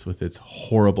the face with its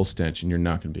horrible stench, and you're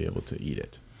not going to be able to eat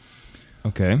it.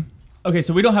 Okay. Okay,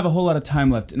 so we don't have a whole lot of time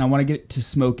left, and I want to get to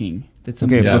smoking.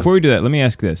 Okay, before we do that, let me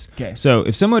ask this. Okay. So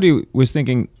if somebody was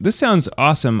thinking, this sounds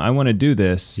awesome, I want to do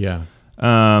this. Yeah.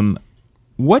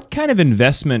 What kind of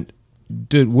investment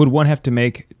would one have to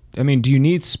make? I mean, do you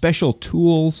need special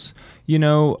tools?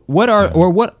 What are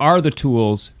the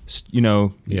tools?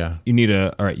 Yeah. You need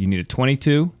a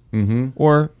 22,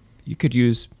 or you could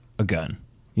use a gun.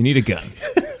 You need a gun.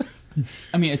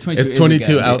 I mean, a 22 It's is 22 a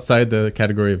gun. outside the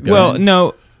category of gun. Well,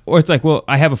 no, or it's like, well,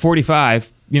 I have a 45.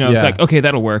 It's Yeah. like, okay,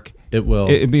 that'll work. It will.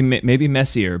 It'd be maybe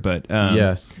messier, but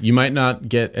yes. You might not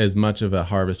get as much of a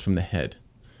harvest from the head.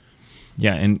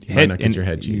 yeah, and might not get your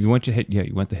head cheese. You want your head,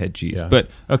 you want the head cheese. Yeah. But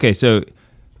okay, so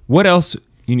what else?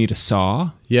 You need a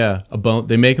saw. Yeah, a bone.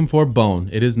 They make them for a bone.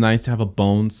 It is nice to have a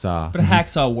bone saw. But a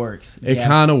hacksaw works. It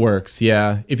kind of works,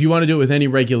 yeah. If you want to do it with any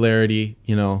regularity,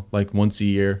 like once a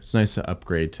year, it's nice to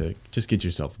upgrade to just get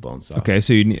yourself a bone saw. Okay,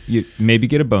 so you maybe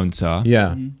get a bone saw.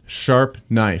 Yeah. Sharp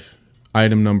knife,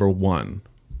 item number 1.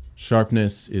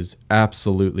 Sharpness is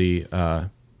absolutely,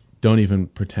 don't even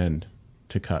pretend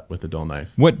to cut with a dull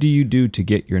knife. What do you do to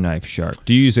get your knife sharp?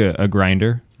 Do you use a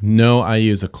grinder? No, I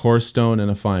use a coarse stone and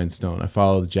a fine stone. I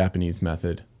follow the Japanese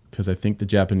method because I think the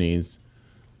Japanese...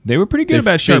 They were pretty good They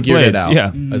about sharp figured it blades. out.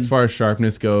 Yeah. As far as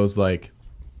sharpness goes, like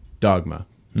dogma.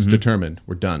 It's determined.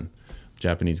 We're done.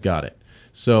 Japanese got it.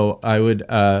 So I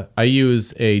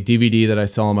use a DVD that I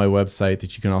sell on my website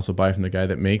that you can also buy from the guy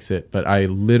that makes it, but I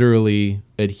literally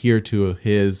adhere to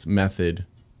his method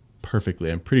perfectly.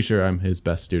 I'm pretty sure I'm his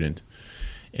best student.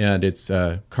 And it's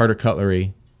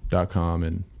cartercutlery.com.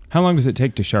 And How long does it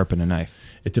take to sharpen a knife?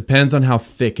 it depends on how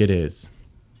thick it is.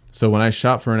 So when I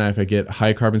shop for a knife, I get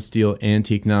high carbon steel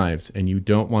antique knives, and you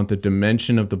don't want the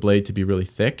dimension of the blade to be really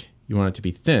thick. You want it to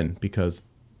be thin, because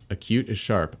acute is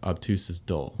sharp, obtuse is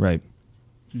dull. Right.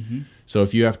 So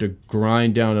if you have to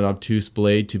grind down an obtuse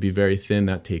blade to be very thin,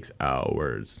 that takes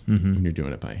hours when you're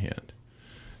doing it by hand.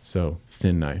 So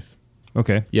thin knife.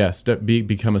 Okay. Yeah,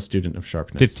 become a student of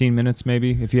sharpness. 15 minutes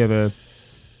maybe if you have a...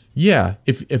 Yeah,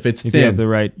 if it's If thin. you have the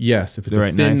right... Yes, if it's the a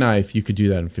right thin knife. knife, you could do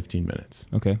that in 15 minutes.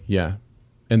 Okay. Yeah.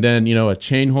 And then, a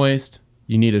chain hoist,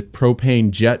 you need a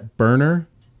propane jet burner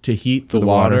to heat the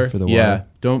water. For the Yeah. water.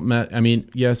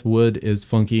 Yes, wood is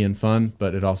funky and fun,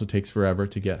 but it also takes forever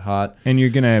to get hot. And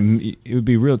it would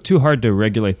be too hard to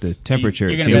regulate the temperature.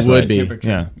 You're it gonna seems mess would with be. the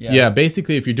temperature. Yeah.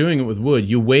 Basically, if you're doing it with wood,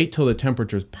 you wait till the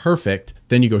temperature's perfect,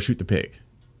 then you go shoot the pig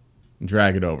and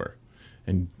drag it over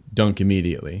and dunk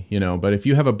immediately, But if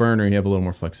you have a burner, you have a little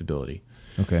more flexibility.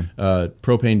 Okay.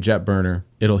 Propane jet burner,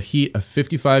 it'll heat a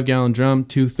 55-gallon drum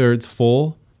 2/3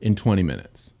 full in 20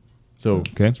 minutes. So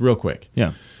it's real quick.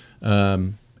 Yeah.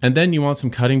 And then you want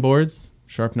some cutting boards,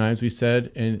 sharp knives, we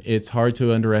said, and it's hard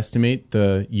to underestimate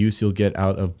the use you'll get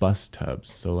out of bus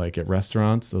tubs. So like at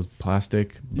restaurants, those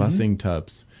plastic busing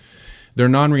tubs, they're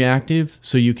non-reactive,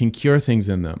 so you can cure things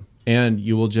in them. And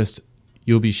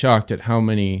you'll be shocked at how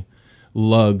many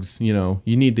lugs. You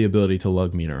need the ability to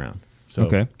lug meat around. So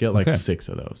get like 6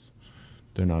 of those.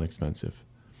 They're not expensive.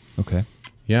 Okay.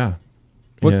 Yeah.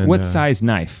 What size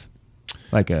knife?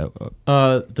 Like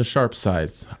the sharp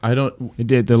size.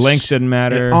 The length doesn't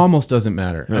matter. It almost doesn't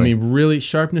matter. Really? I mean, really,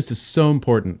 sharpness is so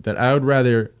important that I would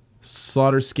rather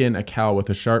slaughter skin a cow with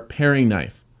a sharp paring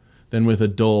knife than with a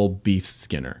dull beef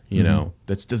skinner,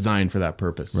 that's designed for that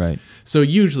purpose. Right. So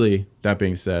usually, that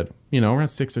being said, around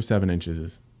 6 or 7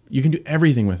 inches, you can do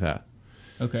everything with that.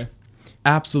 Okay.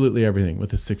 Absolutely everything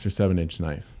with a 6 or 7 inch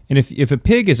knife. And if a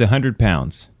pig is 100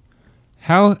 pounds,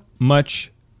 how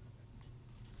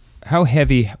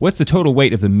heavy, what's the total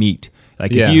weight of the meat?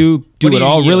 Like if you do it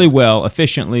all really well,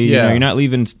 efficiently, you're not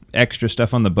leaving extra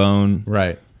stuff on the bone.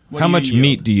 Right. How much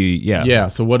meat do you, Yeah,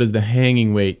 so what is the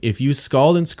hanging weight? If you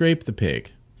scald and scrape the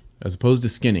pig, as opposed to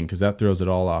skinning, because that throws it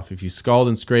all off. If you scald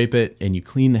and scrape it and you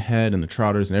clean the head and the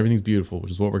trotters and everything's beautiful, which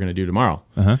is what we're going to do tomorrow.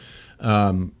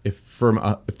 If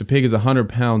the pig is 100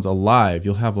 pounds alive,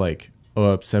 you'll have like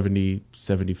 70,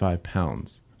 75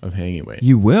 pounds of hanging weight.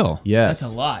 You will? Yes.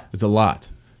 That's a lot. It's a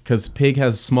lot. Because pig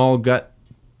has small gut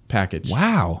package.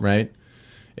 Wow. Right?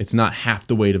 It's not half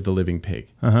the weight of the living pig.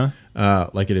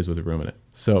 Like it is with a ruminant.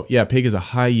 So, yeah, pig is a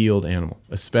high yield animal,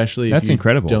 especially if you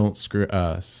incredible. don't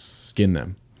skin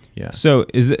them. Yeah. So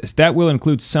that will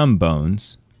include some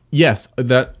bones. Yes,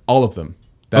 all of them.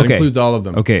 That includes all of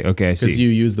them. Okay, I see. Because you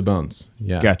use the bones.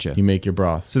 Yeah. Gotcha. You make your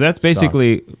broth. So that's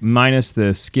basically minus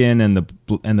the skin and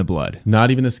the blood.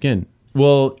 Not even the skin.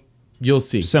 Well, you'll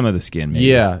see. Some of the skin, maybe.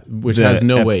 Yeah, which has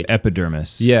no weight.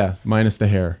 Epidermis. Yeah, minus the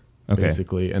hair, Okay.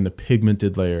 basically, and the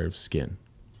pigmented layer of skin.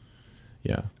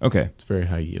 Yeah. Okay. It's very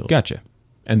high yield. Gotcha.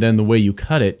 And then the way you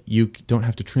cut it, you don't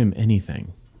have to trim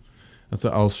anything.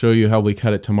 I'll show you how we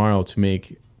cut it tomorrow to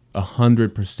make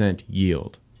 100%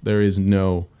 yield. There is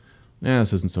no,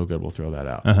 this isn't so good, we'll throw that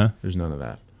out. There's none of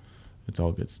that. It's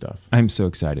all good stuff. I'm so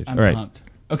excited. I'm all right. pumped.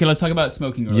 Okay, let's talk about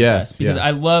smoking really Yes, fast. Because yeah.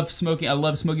 I love smoking. I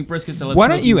love smoking briskets. Why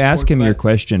don't you ask him your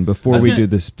question before we do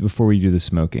the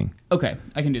smoking? Okay,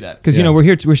 I can do that. Because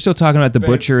we're still talking about the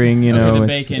butchering. the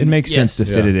bacon. It makes sense to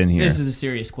fit it in here. This is a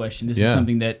serious question. This is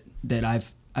something that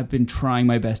I've been trying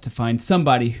my best to find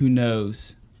somebody who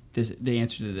knows the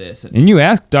answer to this. And you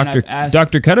asked Dr.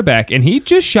 Cutterback, and he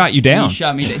just shot you down. He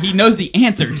shot me down. He knows the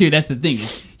answer too. That's the thing.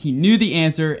 He knew the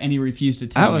answer and he refused to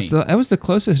tell me. That was the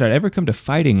closest I'd ever come to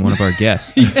fighting one of our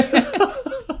guests.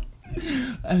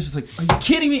 I was just like, "Are you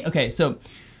kidding me?" Okay, so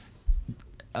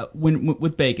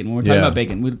with bacon, when we're talking about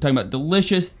bacon, we're talking about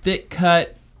delicious, thick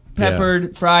cut,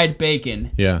 peppered, fried bacon.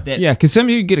 Yeah. Because some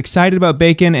of you get excited about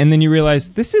bacon, and then you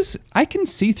realize I can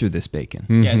see through this bacon.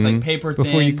 Yeah, it's like paper thin.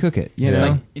 Before you cook it, you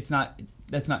know? That's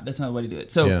not the way to do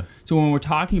it. So when we're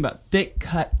talking about thick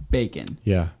cut bacon,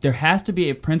 there has to be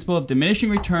a principle of diminishing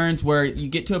returns where you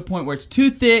get to a point where it's too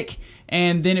thick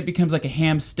and then it becomes like a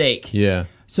ham steak. Yeah.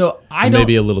 So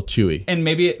maybe a little chewy. And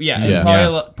maybe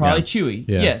probably chewy.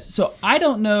 Yeah. Yes. So I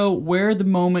don't know where the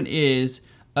moment is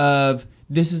of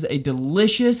this is a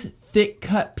delicious thick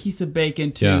cut piece of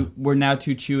bacon to we're now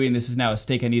too chewy and this is now a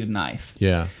steak I need a knife.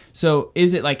 Yeah. So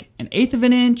is it like 1/8 of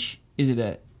an inch? Is it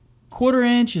a 1/4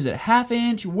 inch? Is it 1/2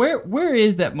 inch? Where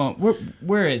is that moment?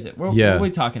 Where is it? What are we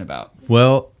talking about?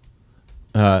 Well,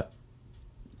 are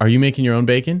you making your own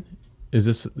bacon? Is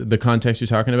this the context you're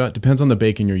talking about? Depends on the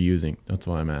bacon you're using. That's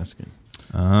why I'm asking.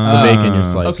 The bacon you're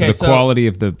slicing. Okay, the quality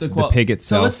of the pig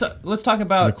itself. So let's talk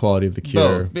about the quality of the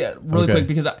cure. Both, really quick,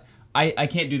 because I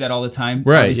can't do that all the time.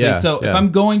 Right. Obviously. Yeah. So if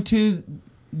I'm going to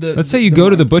let's say you go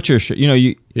to the butcher shop.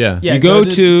 You go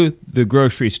to the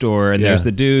grocery store and there's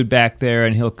the dude back there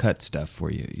and he'll cut stuff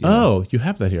for you. Oh, you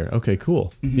have that here. Okay,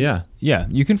 cool. Mm-hmm. Yeah,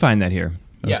 you can find that here.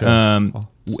 Yeah.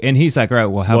 And he's like, all right,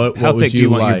 well, how thick do you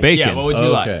want your bacon? Yeah, what would you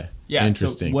like? Okay. Yeah.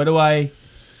 Interesting. So what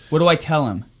do I tell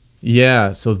him?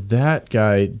 Yeah, so that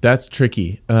guy, that's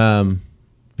tricky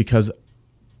because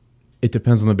it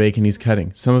depends on the bacon he's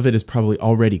cutting. Some of it is probably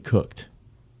already cooked.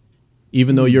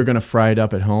 Even though you're going to fry it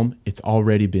up at home, it's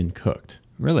already been cooked.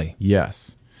 Really?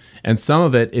 Yes. And some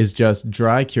of it is just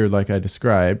dry cured like I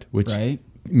described, which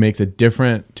makes a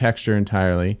different texture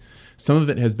entirely. Some of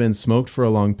it has been smoked for a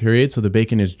long period, so the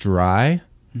bacon is dry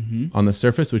on the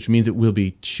surface, which means it will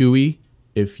be chewy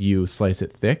if you slice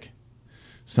it thick.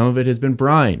 Some of it has been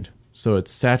brined, so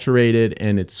it's saturated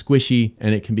and it's squishy,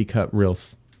 and it can be cut real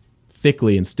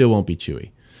thickly and still won't be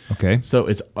chewy. Okay. So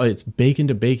it's bacon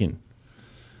to bacon.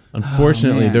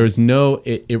 Unfortunately, there's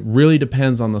it really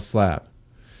depends on the slab.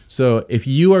 So if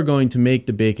you are going to make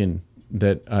the bacon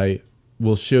that I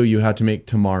will show you how to make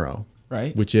tomorrow,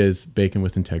 right? Which is bacon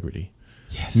with integrity.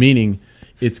 Yes. Meaning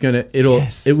it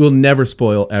will never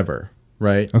spoil ever,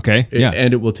 right? Okay.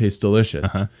 And it will taste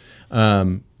delicious.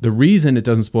 the reason it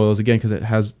doesn't spoil is, again, because it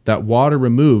has that water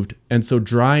removed. And so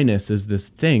dryness is this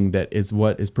thing that is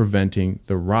what is preventing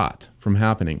the rot from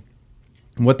happening.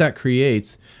 And what that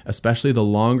creates, especially the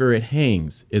longer it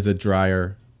hangs, is a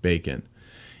drier bacon.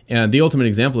 And the ultimate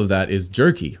example of that is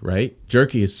jerky, right?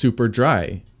 Jerky is super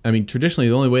dry. I mean, traditionally,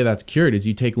 the only way that's cured is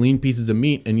you take lean pieces of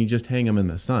meat and you just hang them in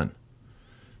the sun.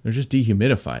 They're just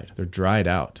dehumidified. They're dried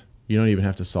out. You don't even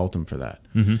have to salt them for that.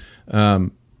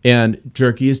 And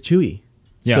jerky is chewy.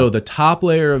 Yeah. So the top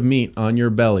layer of meat on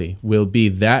your belly will be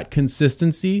that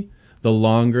consistency the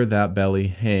longer that belly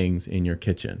hangs in your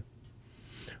kitchen.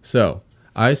 So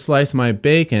I slice my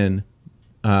bacon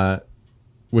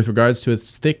with regards to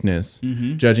its thickness,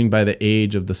 judging by the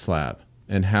age of the slab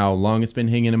and how long it's been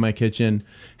hanging in my kitchen,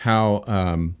 how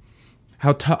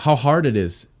hard it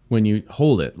is when you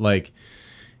hold it. Like,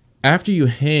 after you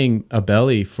hang a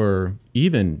belly for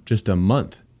even just a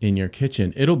month in your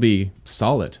kitchen, it'll be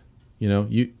solid. You know,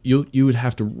 you would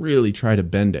have to really try to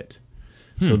bend it.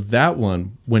 So that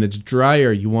one, when it's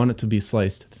drier, you want it to be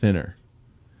sliced thinner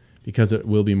because it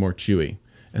will be more chewy.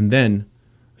 And then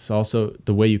it's also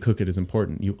the way you cook it is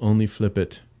important. You only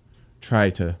try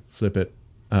to flip it,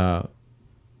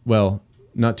 well,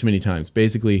 not too many times.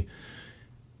 Basically,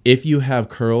 if you have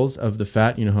curls of the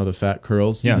fat, you know how the fat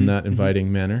curls in that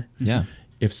inviting manner? Yeah.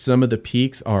 If some of the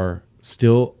peaks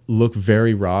still look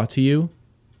very raw to you,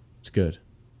 it's good.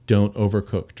 Don't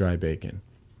overcook dry bacon.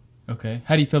 Okay.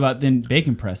 How do you feel about then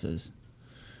bacon presses?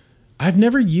 I've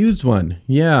never used one.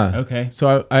 Yeah. Okay.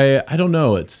 So I don't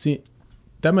know.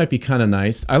 That might be kind of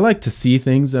nice. I like to see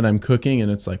things that I'm cooking,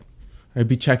 and it's like I'd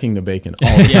be checking the bacon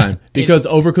all the time because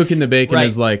overcooking the bacon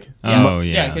is like,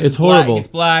 it's horrible. It's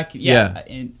black. Yeah.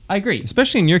 And I agree.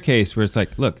 Especially in your case where it's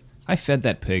like, look, I fed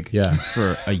that pig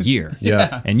for a year.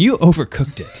 Yeah. And you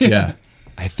overcooked it. Yeah.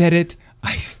 I fed it.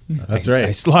 That's right.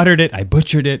 I slaughtered it. I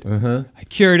butchered it. I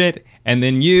cured it. And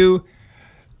then you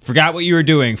forgot what you were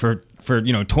doing for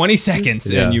 20 seconds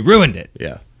and you ruined it.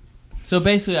 Yeah. So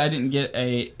basically, I didn't get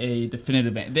a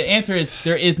definitive answer. The answer is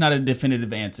there is not a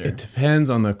definitive answer. It depends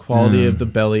on the quality of the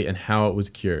belly and how it was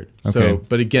cured. Okay. So,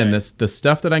 but again, the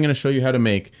stuff that I'm going to show you how to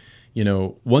make,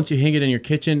 once you hang it in your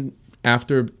kitchen,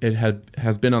 after it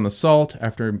has been on the salt,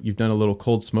 after you've done a little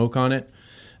cold smoke on it.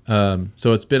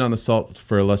 So it's been on the salt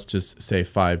for, let's just say,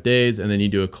 5 days, and then you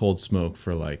do a cold smoke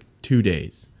for like 2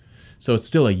 days. So it's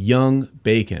still a young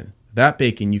bacon. That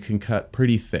bacon you can cut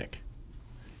pretty thick,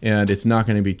 and it's not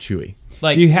going to be chewy.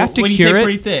 Like, do you have to when cure you say it?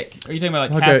 pretty thick, are you talking about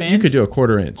like half inch? You could do a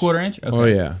 1/4 inch. 1/4 inch? Okay. Oh,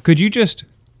 yeah. Could you just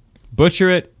butcher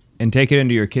it and take it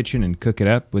into your kitchen and cook it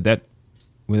up? Would that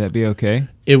be okay?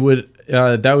 It would.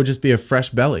 That would just be a fresh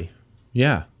belly.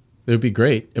 Yeah, it would be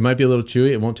great. It might be a little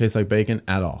chewy. It won't taste like bacon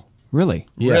at all. Really?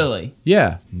 Yeah. Really?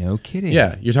 Yeah. No kidding.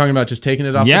 Yeah, you're talking about just taking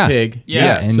it off the pig.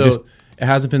 Yeah. And so it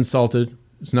hasn't been salted.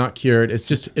 It's not cured.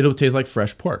 It'll taste like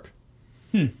fresh pork.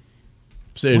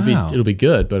 So it'll be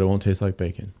good, but it won't taste like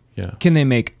bacon. Yeah. Can they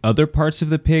make other parts of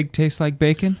the pig taste like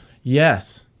bacon?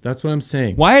 Yes, that's what I'm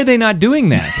saying. Why are they not doing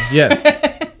that? Yes.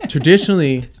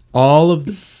 Traditionally, all of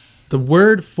the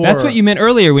word for... That's what you meant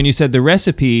earlier when you said the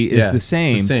recipe is the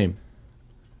same. It's the same.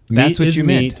 That's meat what is you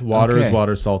meat, meant. water is Okay.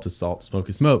 water, salt is salt, smoke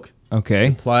is smoke. Okay.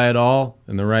 Apply it all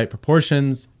in the right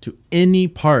proportions to any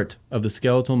part of the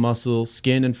skeletal muscle,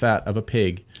 skin, and fat of a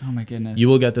pig. Oh my goodness. You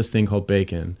will get this thing called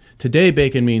bacon. Today,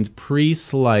 bacon means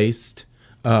pre-sliced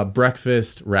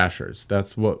breakfast rashers.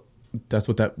 That's what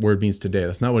that word means today.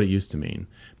 That's not what it used to mean.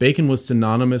 Bacon was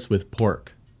synonymous with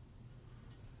pork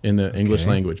in the English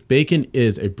language. Bacon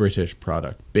is a British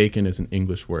product. Bacon is an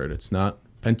English word. It's not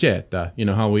pancetta. You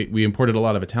know how we imported a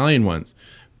lot of Italian ones.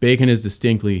 Bacon is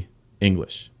distinctly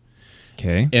English.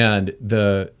 Okay. And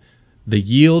the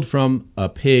yield from a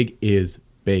pig is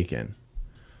bacon.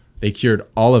 They cured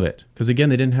all of it because, again,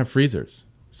 they didn't have freezers.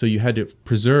 So you had to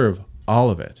preserve all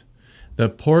of it. The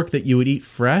pork that you would eat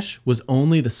fresh was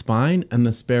only the spine and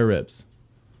the spare ribs.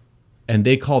 And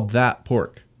they called that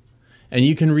pork. And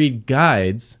you can read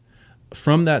guides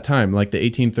from that time, like the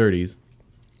 1830s,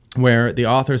 where the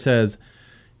author says,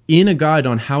 in a guide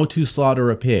on how to slaughter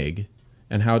a pig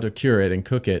and how to cure it and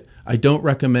cook it, I don't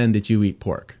recommend that you eat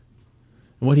pork.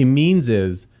 And what he means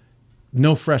is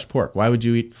no fresh pork. Why would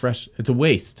you eat fresh? It's a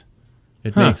waste.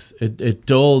 It makes it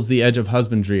dulls the edge of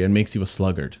husbandry and makes you a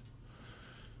sluggard.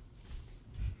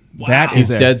 Wow. That is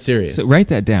dead serious. So write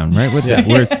that down, right? With the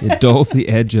words, it dulls the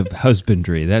edge of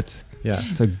husbandry. That's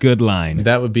a good line.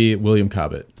 That would be William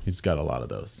Cobbett. He's got a lot of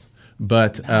those.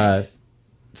 But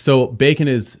so bacon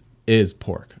is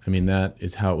pork. I mean, that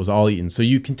is how it was all eaten. So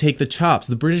you can take the chops.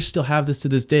 The British still have this to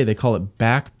this day. They call it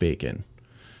back bacon.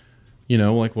 You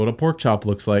know, like what a pork chop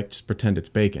looks like. Just pretend it's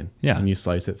bacon. Yeah. And you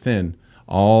slice it thin.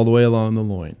 all the way along the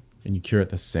loin, and you cure it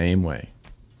the same way.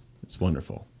 It's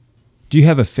wonderful. Do you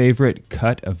have a favorite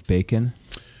cut of bacon?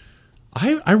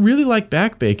 I really like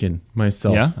back bacon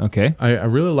myself. Yeah, okay. I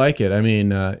really like it. I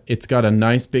mean, it's got a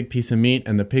nice big piece of meat,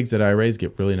 and the pigs that I raise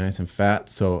get really nice and fat,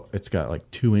 so it's got like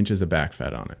 2 inches of back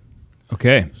fat on it.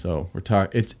 Okay. So we're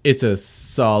talking. It's a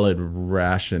solid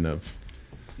ration of.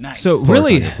 Nice. So pork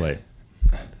really, on your plate.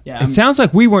 yeah, it sounds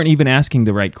like we weren't even asking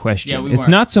the right question. Yeah, we It's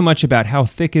weren't. not so much about how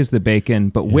thick is the bacon,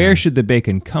 but where should the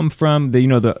bacon come from?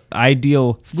 The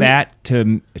ideal fat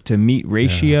to meat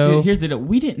ratio. Dude, here's the deal.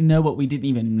 We didn't know what we didn't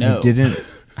even know.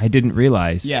 I didn't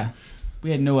realize. Yeah,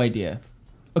 we had no idea.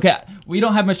 Okay, we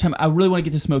don't have much time. I really want to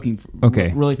get to smoking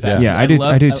really fast. Yeah, I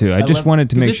do too. I just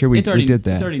wanted to make sure we did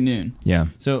that. It's already noon. Yeah.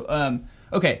 So,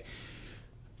 okay.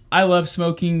 I love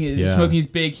smoking. Yeah. Smoking is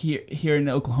big here in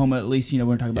Oklahoma, at least.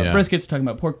 We're talking about briskets, we're talking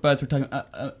about pork butts, we're talking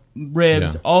about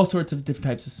ribs, all sorts of different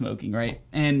types of smoking, right?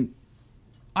 And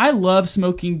I love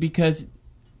smoking because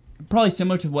probably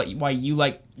similar to why you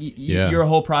like your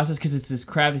whole process, because it's this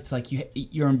craft. It's like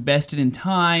you're invested in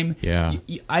time. Yeah.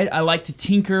 I like to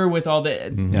tinker with all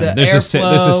the There's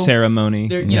airflow. there's a ceremony.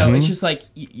 It's just like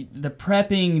the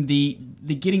prepping, the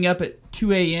getting up at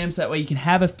 2 a.m. so that way you can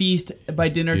have a feast by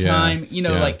dinner time.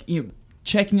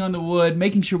 Checking on the wood,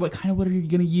 making sure what kind of wood are you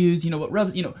going to use. What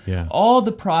rubs. All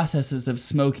the processes of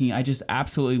smoking I just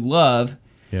absolutely love.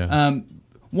 Yeah.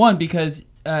 One, because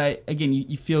again,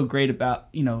 you feel great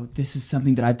about, this is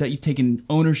something that I've done. You've taken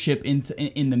ownership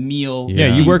in the meal.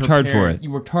 Yeah, you worked hard for it. You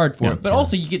worked hard for it. But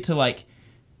also you get to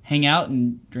hang out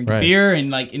and drink a beer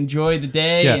and enjoy the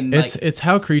day. Yeah, and it's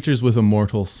how creatures with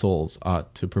immortal souls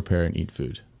ought to prepare and eat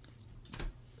food.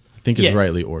 I think it's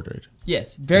rightly ordered.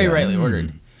 Yes, very rightly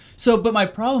ordered. So, but my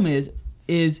problem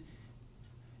is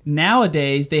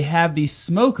nowadays they have these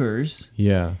smokers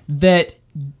that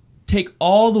take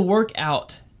all the work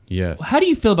out. Yes. How do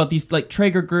you feel about these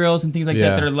Traeger grills and things like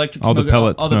that are electric all smokers? The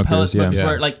pellet all smokers, the pellet smokers yeah.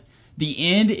 where the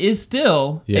end is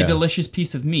still a delicious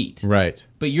piece of meat. Right.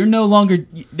 But you're no longer,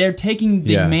 they're taking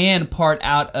the man part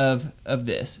out of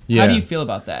this. How do you feel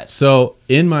about that? So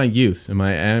in my youth, in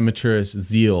my amateurish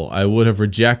zeal, I would have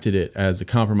rejected it as a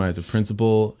compromise of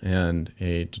principle and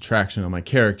a detraction on my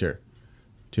character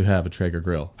to have a Traeger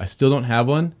grill. I still don't have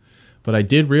one, but I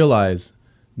did realize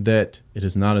that it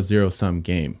is not a zero-sum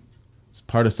game. It's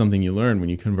part of something you learn when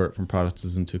you convert from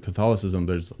Protestantism to Catholicism.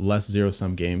 There's less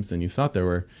zero-sum games than you thought there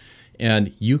were.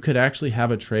 And you could actually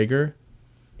have a Traeger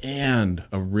and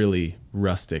a really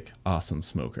rustic, awesome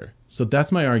smoker. So that's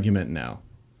my argument now.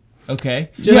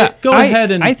 Okay. Just go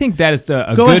ahead and... I think that is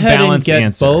a go good ahead balanced and get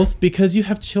answer. both, because you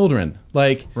have children.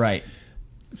 Right.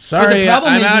 Sorry,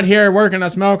 I'm out here working a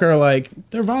smoker.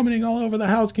 They're vomiting all over the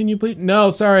house. Can you please... No,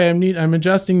 sorry, I'm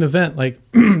adjusting the vent.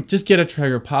 Just get a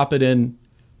Traeger, pop it in.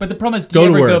 But the problem is, do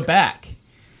you ever go back?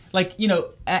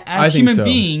 As human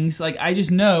beings, I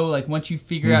just know, once you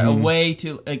figure out a way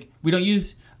to, we don't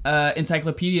use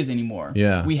encyclopedias anymore.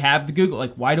 Yeah. We have the Google.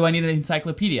 Why do I need an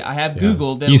encyclopedia? I have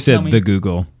Google. You said the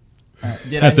Google.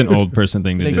 That's an old person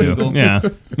thing to The do. Google. Yeah.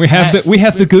 We have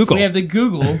the Google. We have the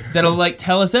Google that'll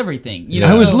tell us everything.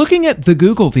 I was looking at the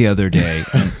Google the other day.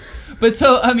 But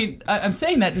so, I'm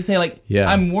saying that to say,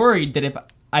 I'm worried that if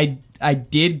I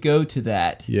did go to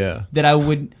that, that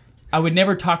I would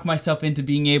never talk myself into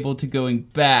being able to going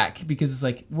back, because it's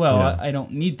I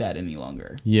don't need that any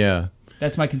longer. Yeah.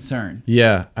 That's my concern.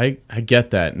 Yeah, I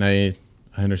get that, and I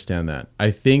understand that. I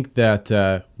think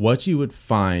that what you would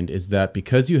find is that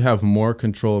because you have more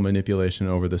control and manipulation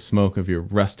over the smoke of your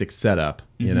rustic setup,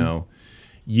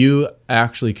 you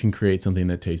actually can create something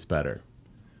that tastes better.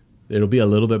 It'll be a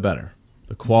little bit better.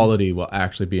 The quality will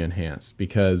actually be enhanced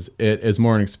because it is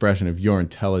more an expression of your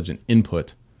intelligent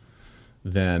input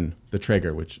than the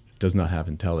Traeger, which does not have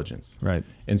intelligence. Right.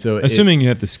 And so assuming you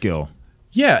have the skill.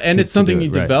 Yeah, and it's something you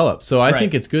develop. So I Right.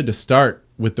 think it's good to start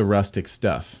with the rustic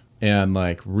stuff and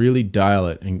really dial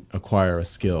it and acquire a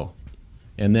skill.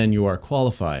 And then you are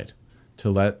qualified to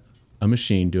let a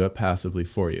machine do it passively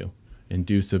for you and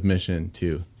do submission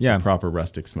to the proper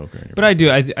rustic smoker. In your but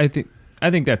backyard. I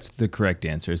think that's the correct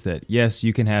answer, is that yes,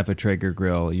 you can have a Traeger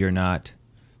grill. You don't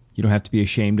have to be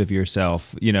ashamed of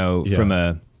yourself, from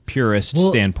a purist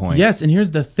standpoint. Yes, and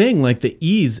here's the thing, the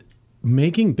ease,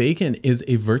 making bacon is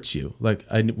a virtue.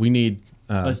 We need...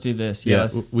 Let's do this.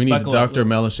 We need Dr.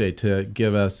 Meloche to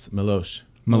give us... Meloche.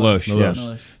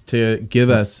 To give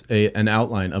us an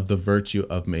outline of the virtue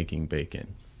of making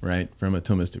bacon, right? From a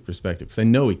Thomistic perspective, because I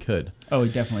know we could. Oh, we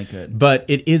definitely could. But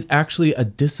it is actually a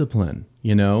discipline,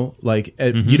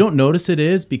 if you don't notice it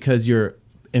is because you're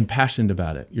impassioned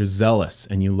about it. You're zealous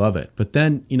and you love it. But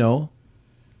then,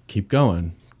 keep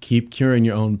going. keep curing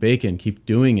your own bacon, keep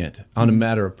doing it on a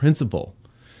matter of principle.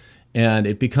 And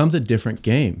it becomes a different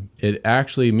game. It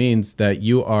actually means that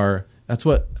that's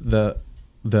what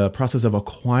the process of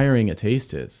acquiring a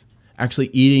taste is, actually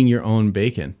eating your own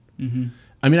bacon. Mm-hmm.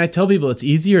 I mean, I tell people it's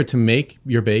easier to make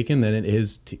your bacon than it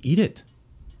is to eat it.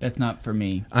 That's not for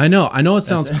me. I know it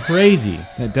sounds crazy.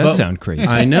 That does sound crazy.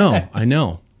 I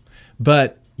know.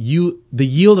 But the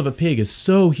yield of a pig is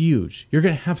so huge. You're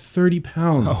going to have 30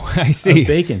 pounds of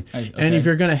bacon. And if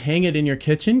you're going to hang it in your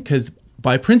kitchen, because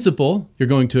by principle, you're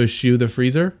going to eschew the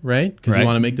freezer, right? Because you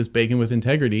want to make this bacon with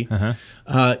integrity.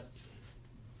 Uh-huh.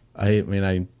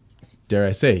 I dare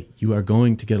I say, you are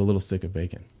going to get a little sick of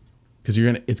bacon.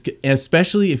 Because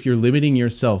especially if you're limiting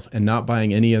yourself and not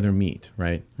buying any other meat,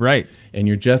 right? Right. And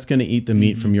you're just going to eat the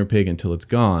meat from your pig until it's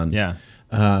gone. Yeah.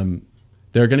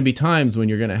 There are going to be times when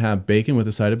you're going to have bacon with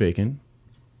a side of bacon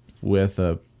with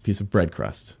a piece of bread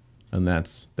crust. And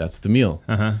that's the meal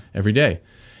every day.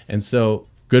 And so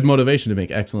good motivation to make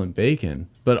excellent bacon,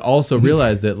 but also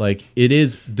realize that like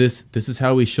this is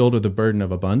how we shoulder the burden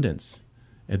of abundance.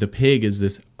 And the pig is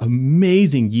this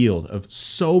amazing yield of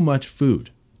so much food.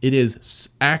 It is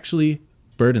actually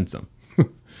burdensome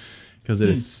because it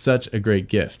is such a great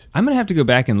gift. I'm going to have to go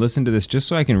back and listen to this just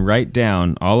so I can write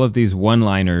down all of these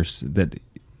one-liners that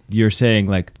you're saying,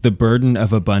 like the burden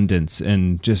of abundance,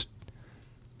 and just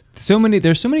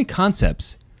there's so many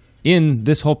concepts in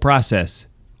this whole process,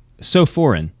 so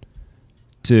foreign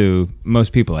to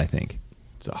most people, I think.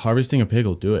 So harvesting a pig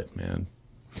will do it, man.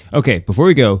 Okay, before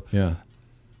we go, yeah.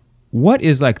 What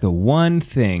is like the one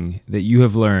thing that you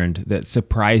have learned that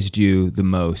surprised you the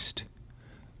most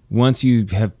once you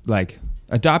have like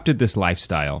adopted this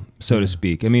lifestyle, so to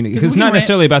speak? I mean, it's not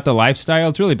necessarily about the lifestyle;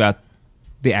 it's really about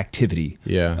the activity.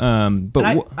 Yeah.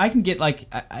 But I can get like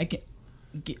I can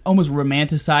almost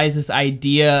romanticize this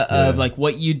idea of like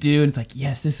what you do, and it's like,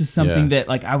 yes, this is something that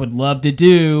like I would love to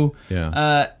do.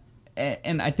 Yeah.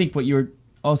 And I think what you were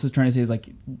also trying to say is like,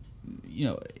 you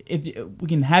know, if we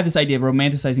can have this idea of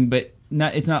romanticizing, but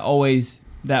it's not always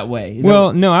that way.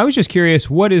 No, I was just curious,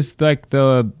 what is like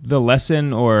the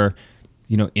lesson or,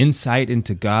 you know, insight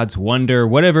into God's wonder,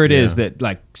 whatever it is that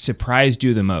like surprised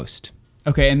you the most?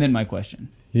 Okay, and then my question.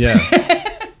 Yeah.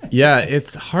 Yeah,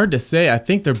 it's hard to say. I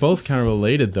think they're both kind of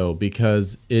related though,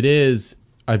 because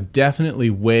I'm definitely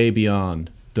way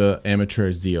beyond the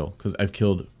amateur zeal, because I've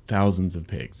killed thousands of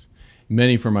pigs.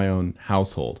 Many for my own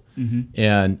household,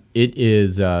 and it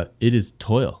is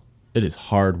toil. It is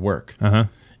hard work,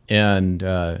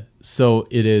 and so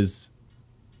it is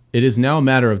now a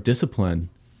matter of discipline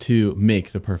to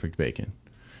make the perfect bacon.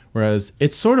 Whereas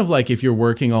it's sort of like if you're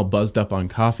working all buzzed up on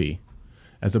coffee,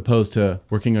 as opposed to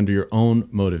working under your own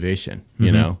motivation,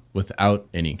 you know, without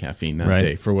any caffeine that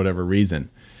day for whatever reason,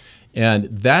 and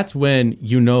that's when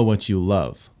you know what you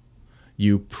love.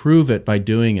 You prove it by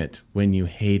doing it when you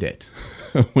hate it,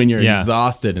 when you're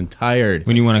exhausted and tired.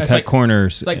 When you want to cut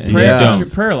corners. It's like prayer. That's your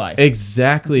prayer life.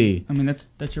 Exactly.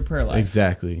 That's your prayer life.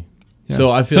 Exactly. Yeah.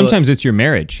 So I feel sometimes it's your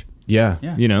marriage. Yeah.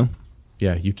 You know?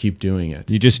 Yeah, you keep doing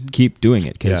it. You just keep doing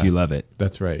it because you love it.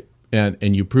 That's right.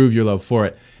 And you prove your love for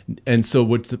it. And so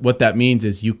what that means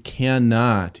is you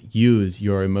cannot use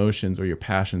your emotions or your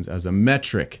passions as a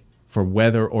metric for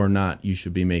whether or not you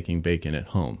should be making bacon at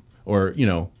home. Or, you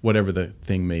know, whatever the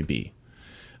thing may be.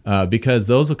 Because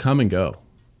those will come and go.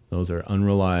 Those are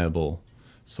unreliable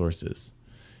sources.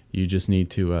 You just need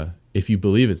to, if you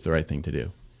believe it's the right thing to do,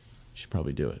 you should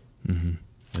probably do it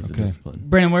as a discipline.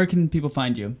 Brandon, where can people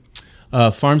find you?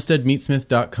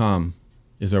 Farmsteadmeatsmith.com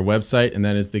is our website, and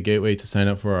that is the gateway to sign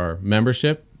up for our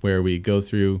membership, where we go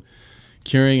through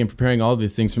curing and preparing all the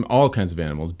things from all kinds of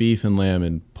animals, beef and lamb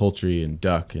and poultry and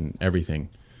duck and everything.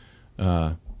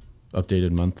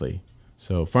 Updated monthly.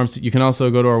 So you can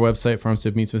also go to our website,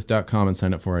 farmsteadmeatsmith.com, and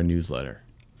sign up for our newsletter.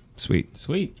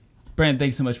 Sweet. Brandon,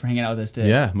 thanks so much for hanging out with us today.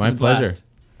 Yeah, my pleasure.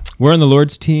 We're on the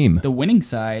Lord's team. The winning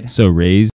side. So raise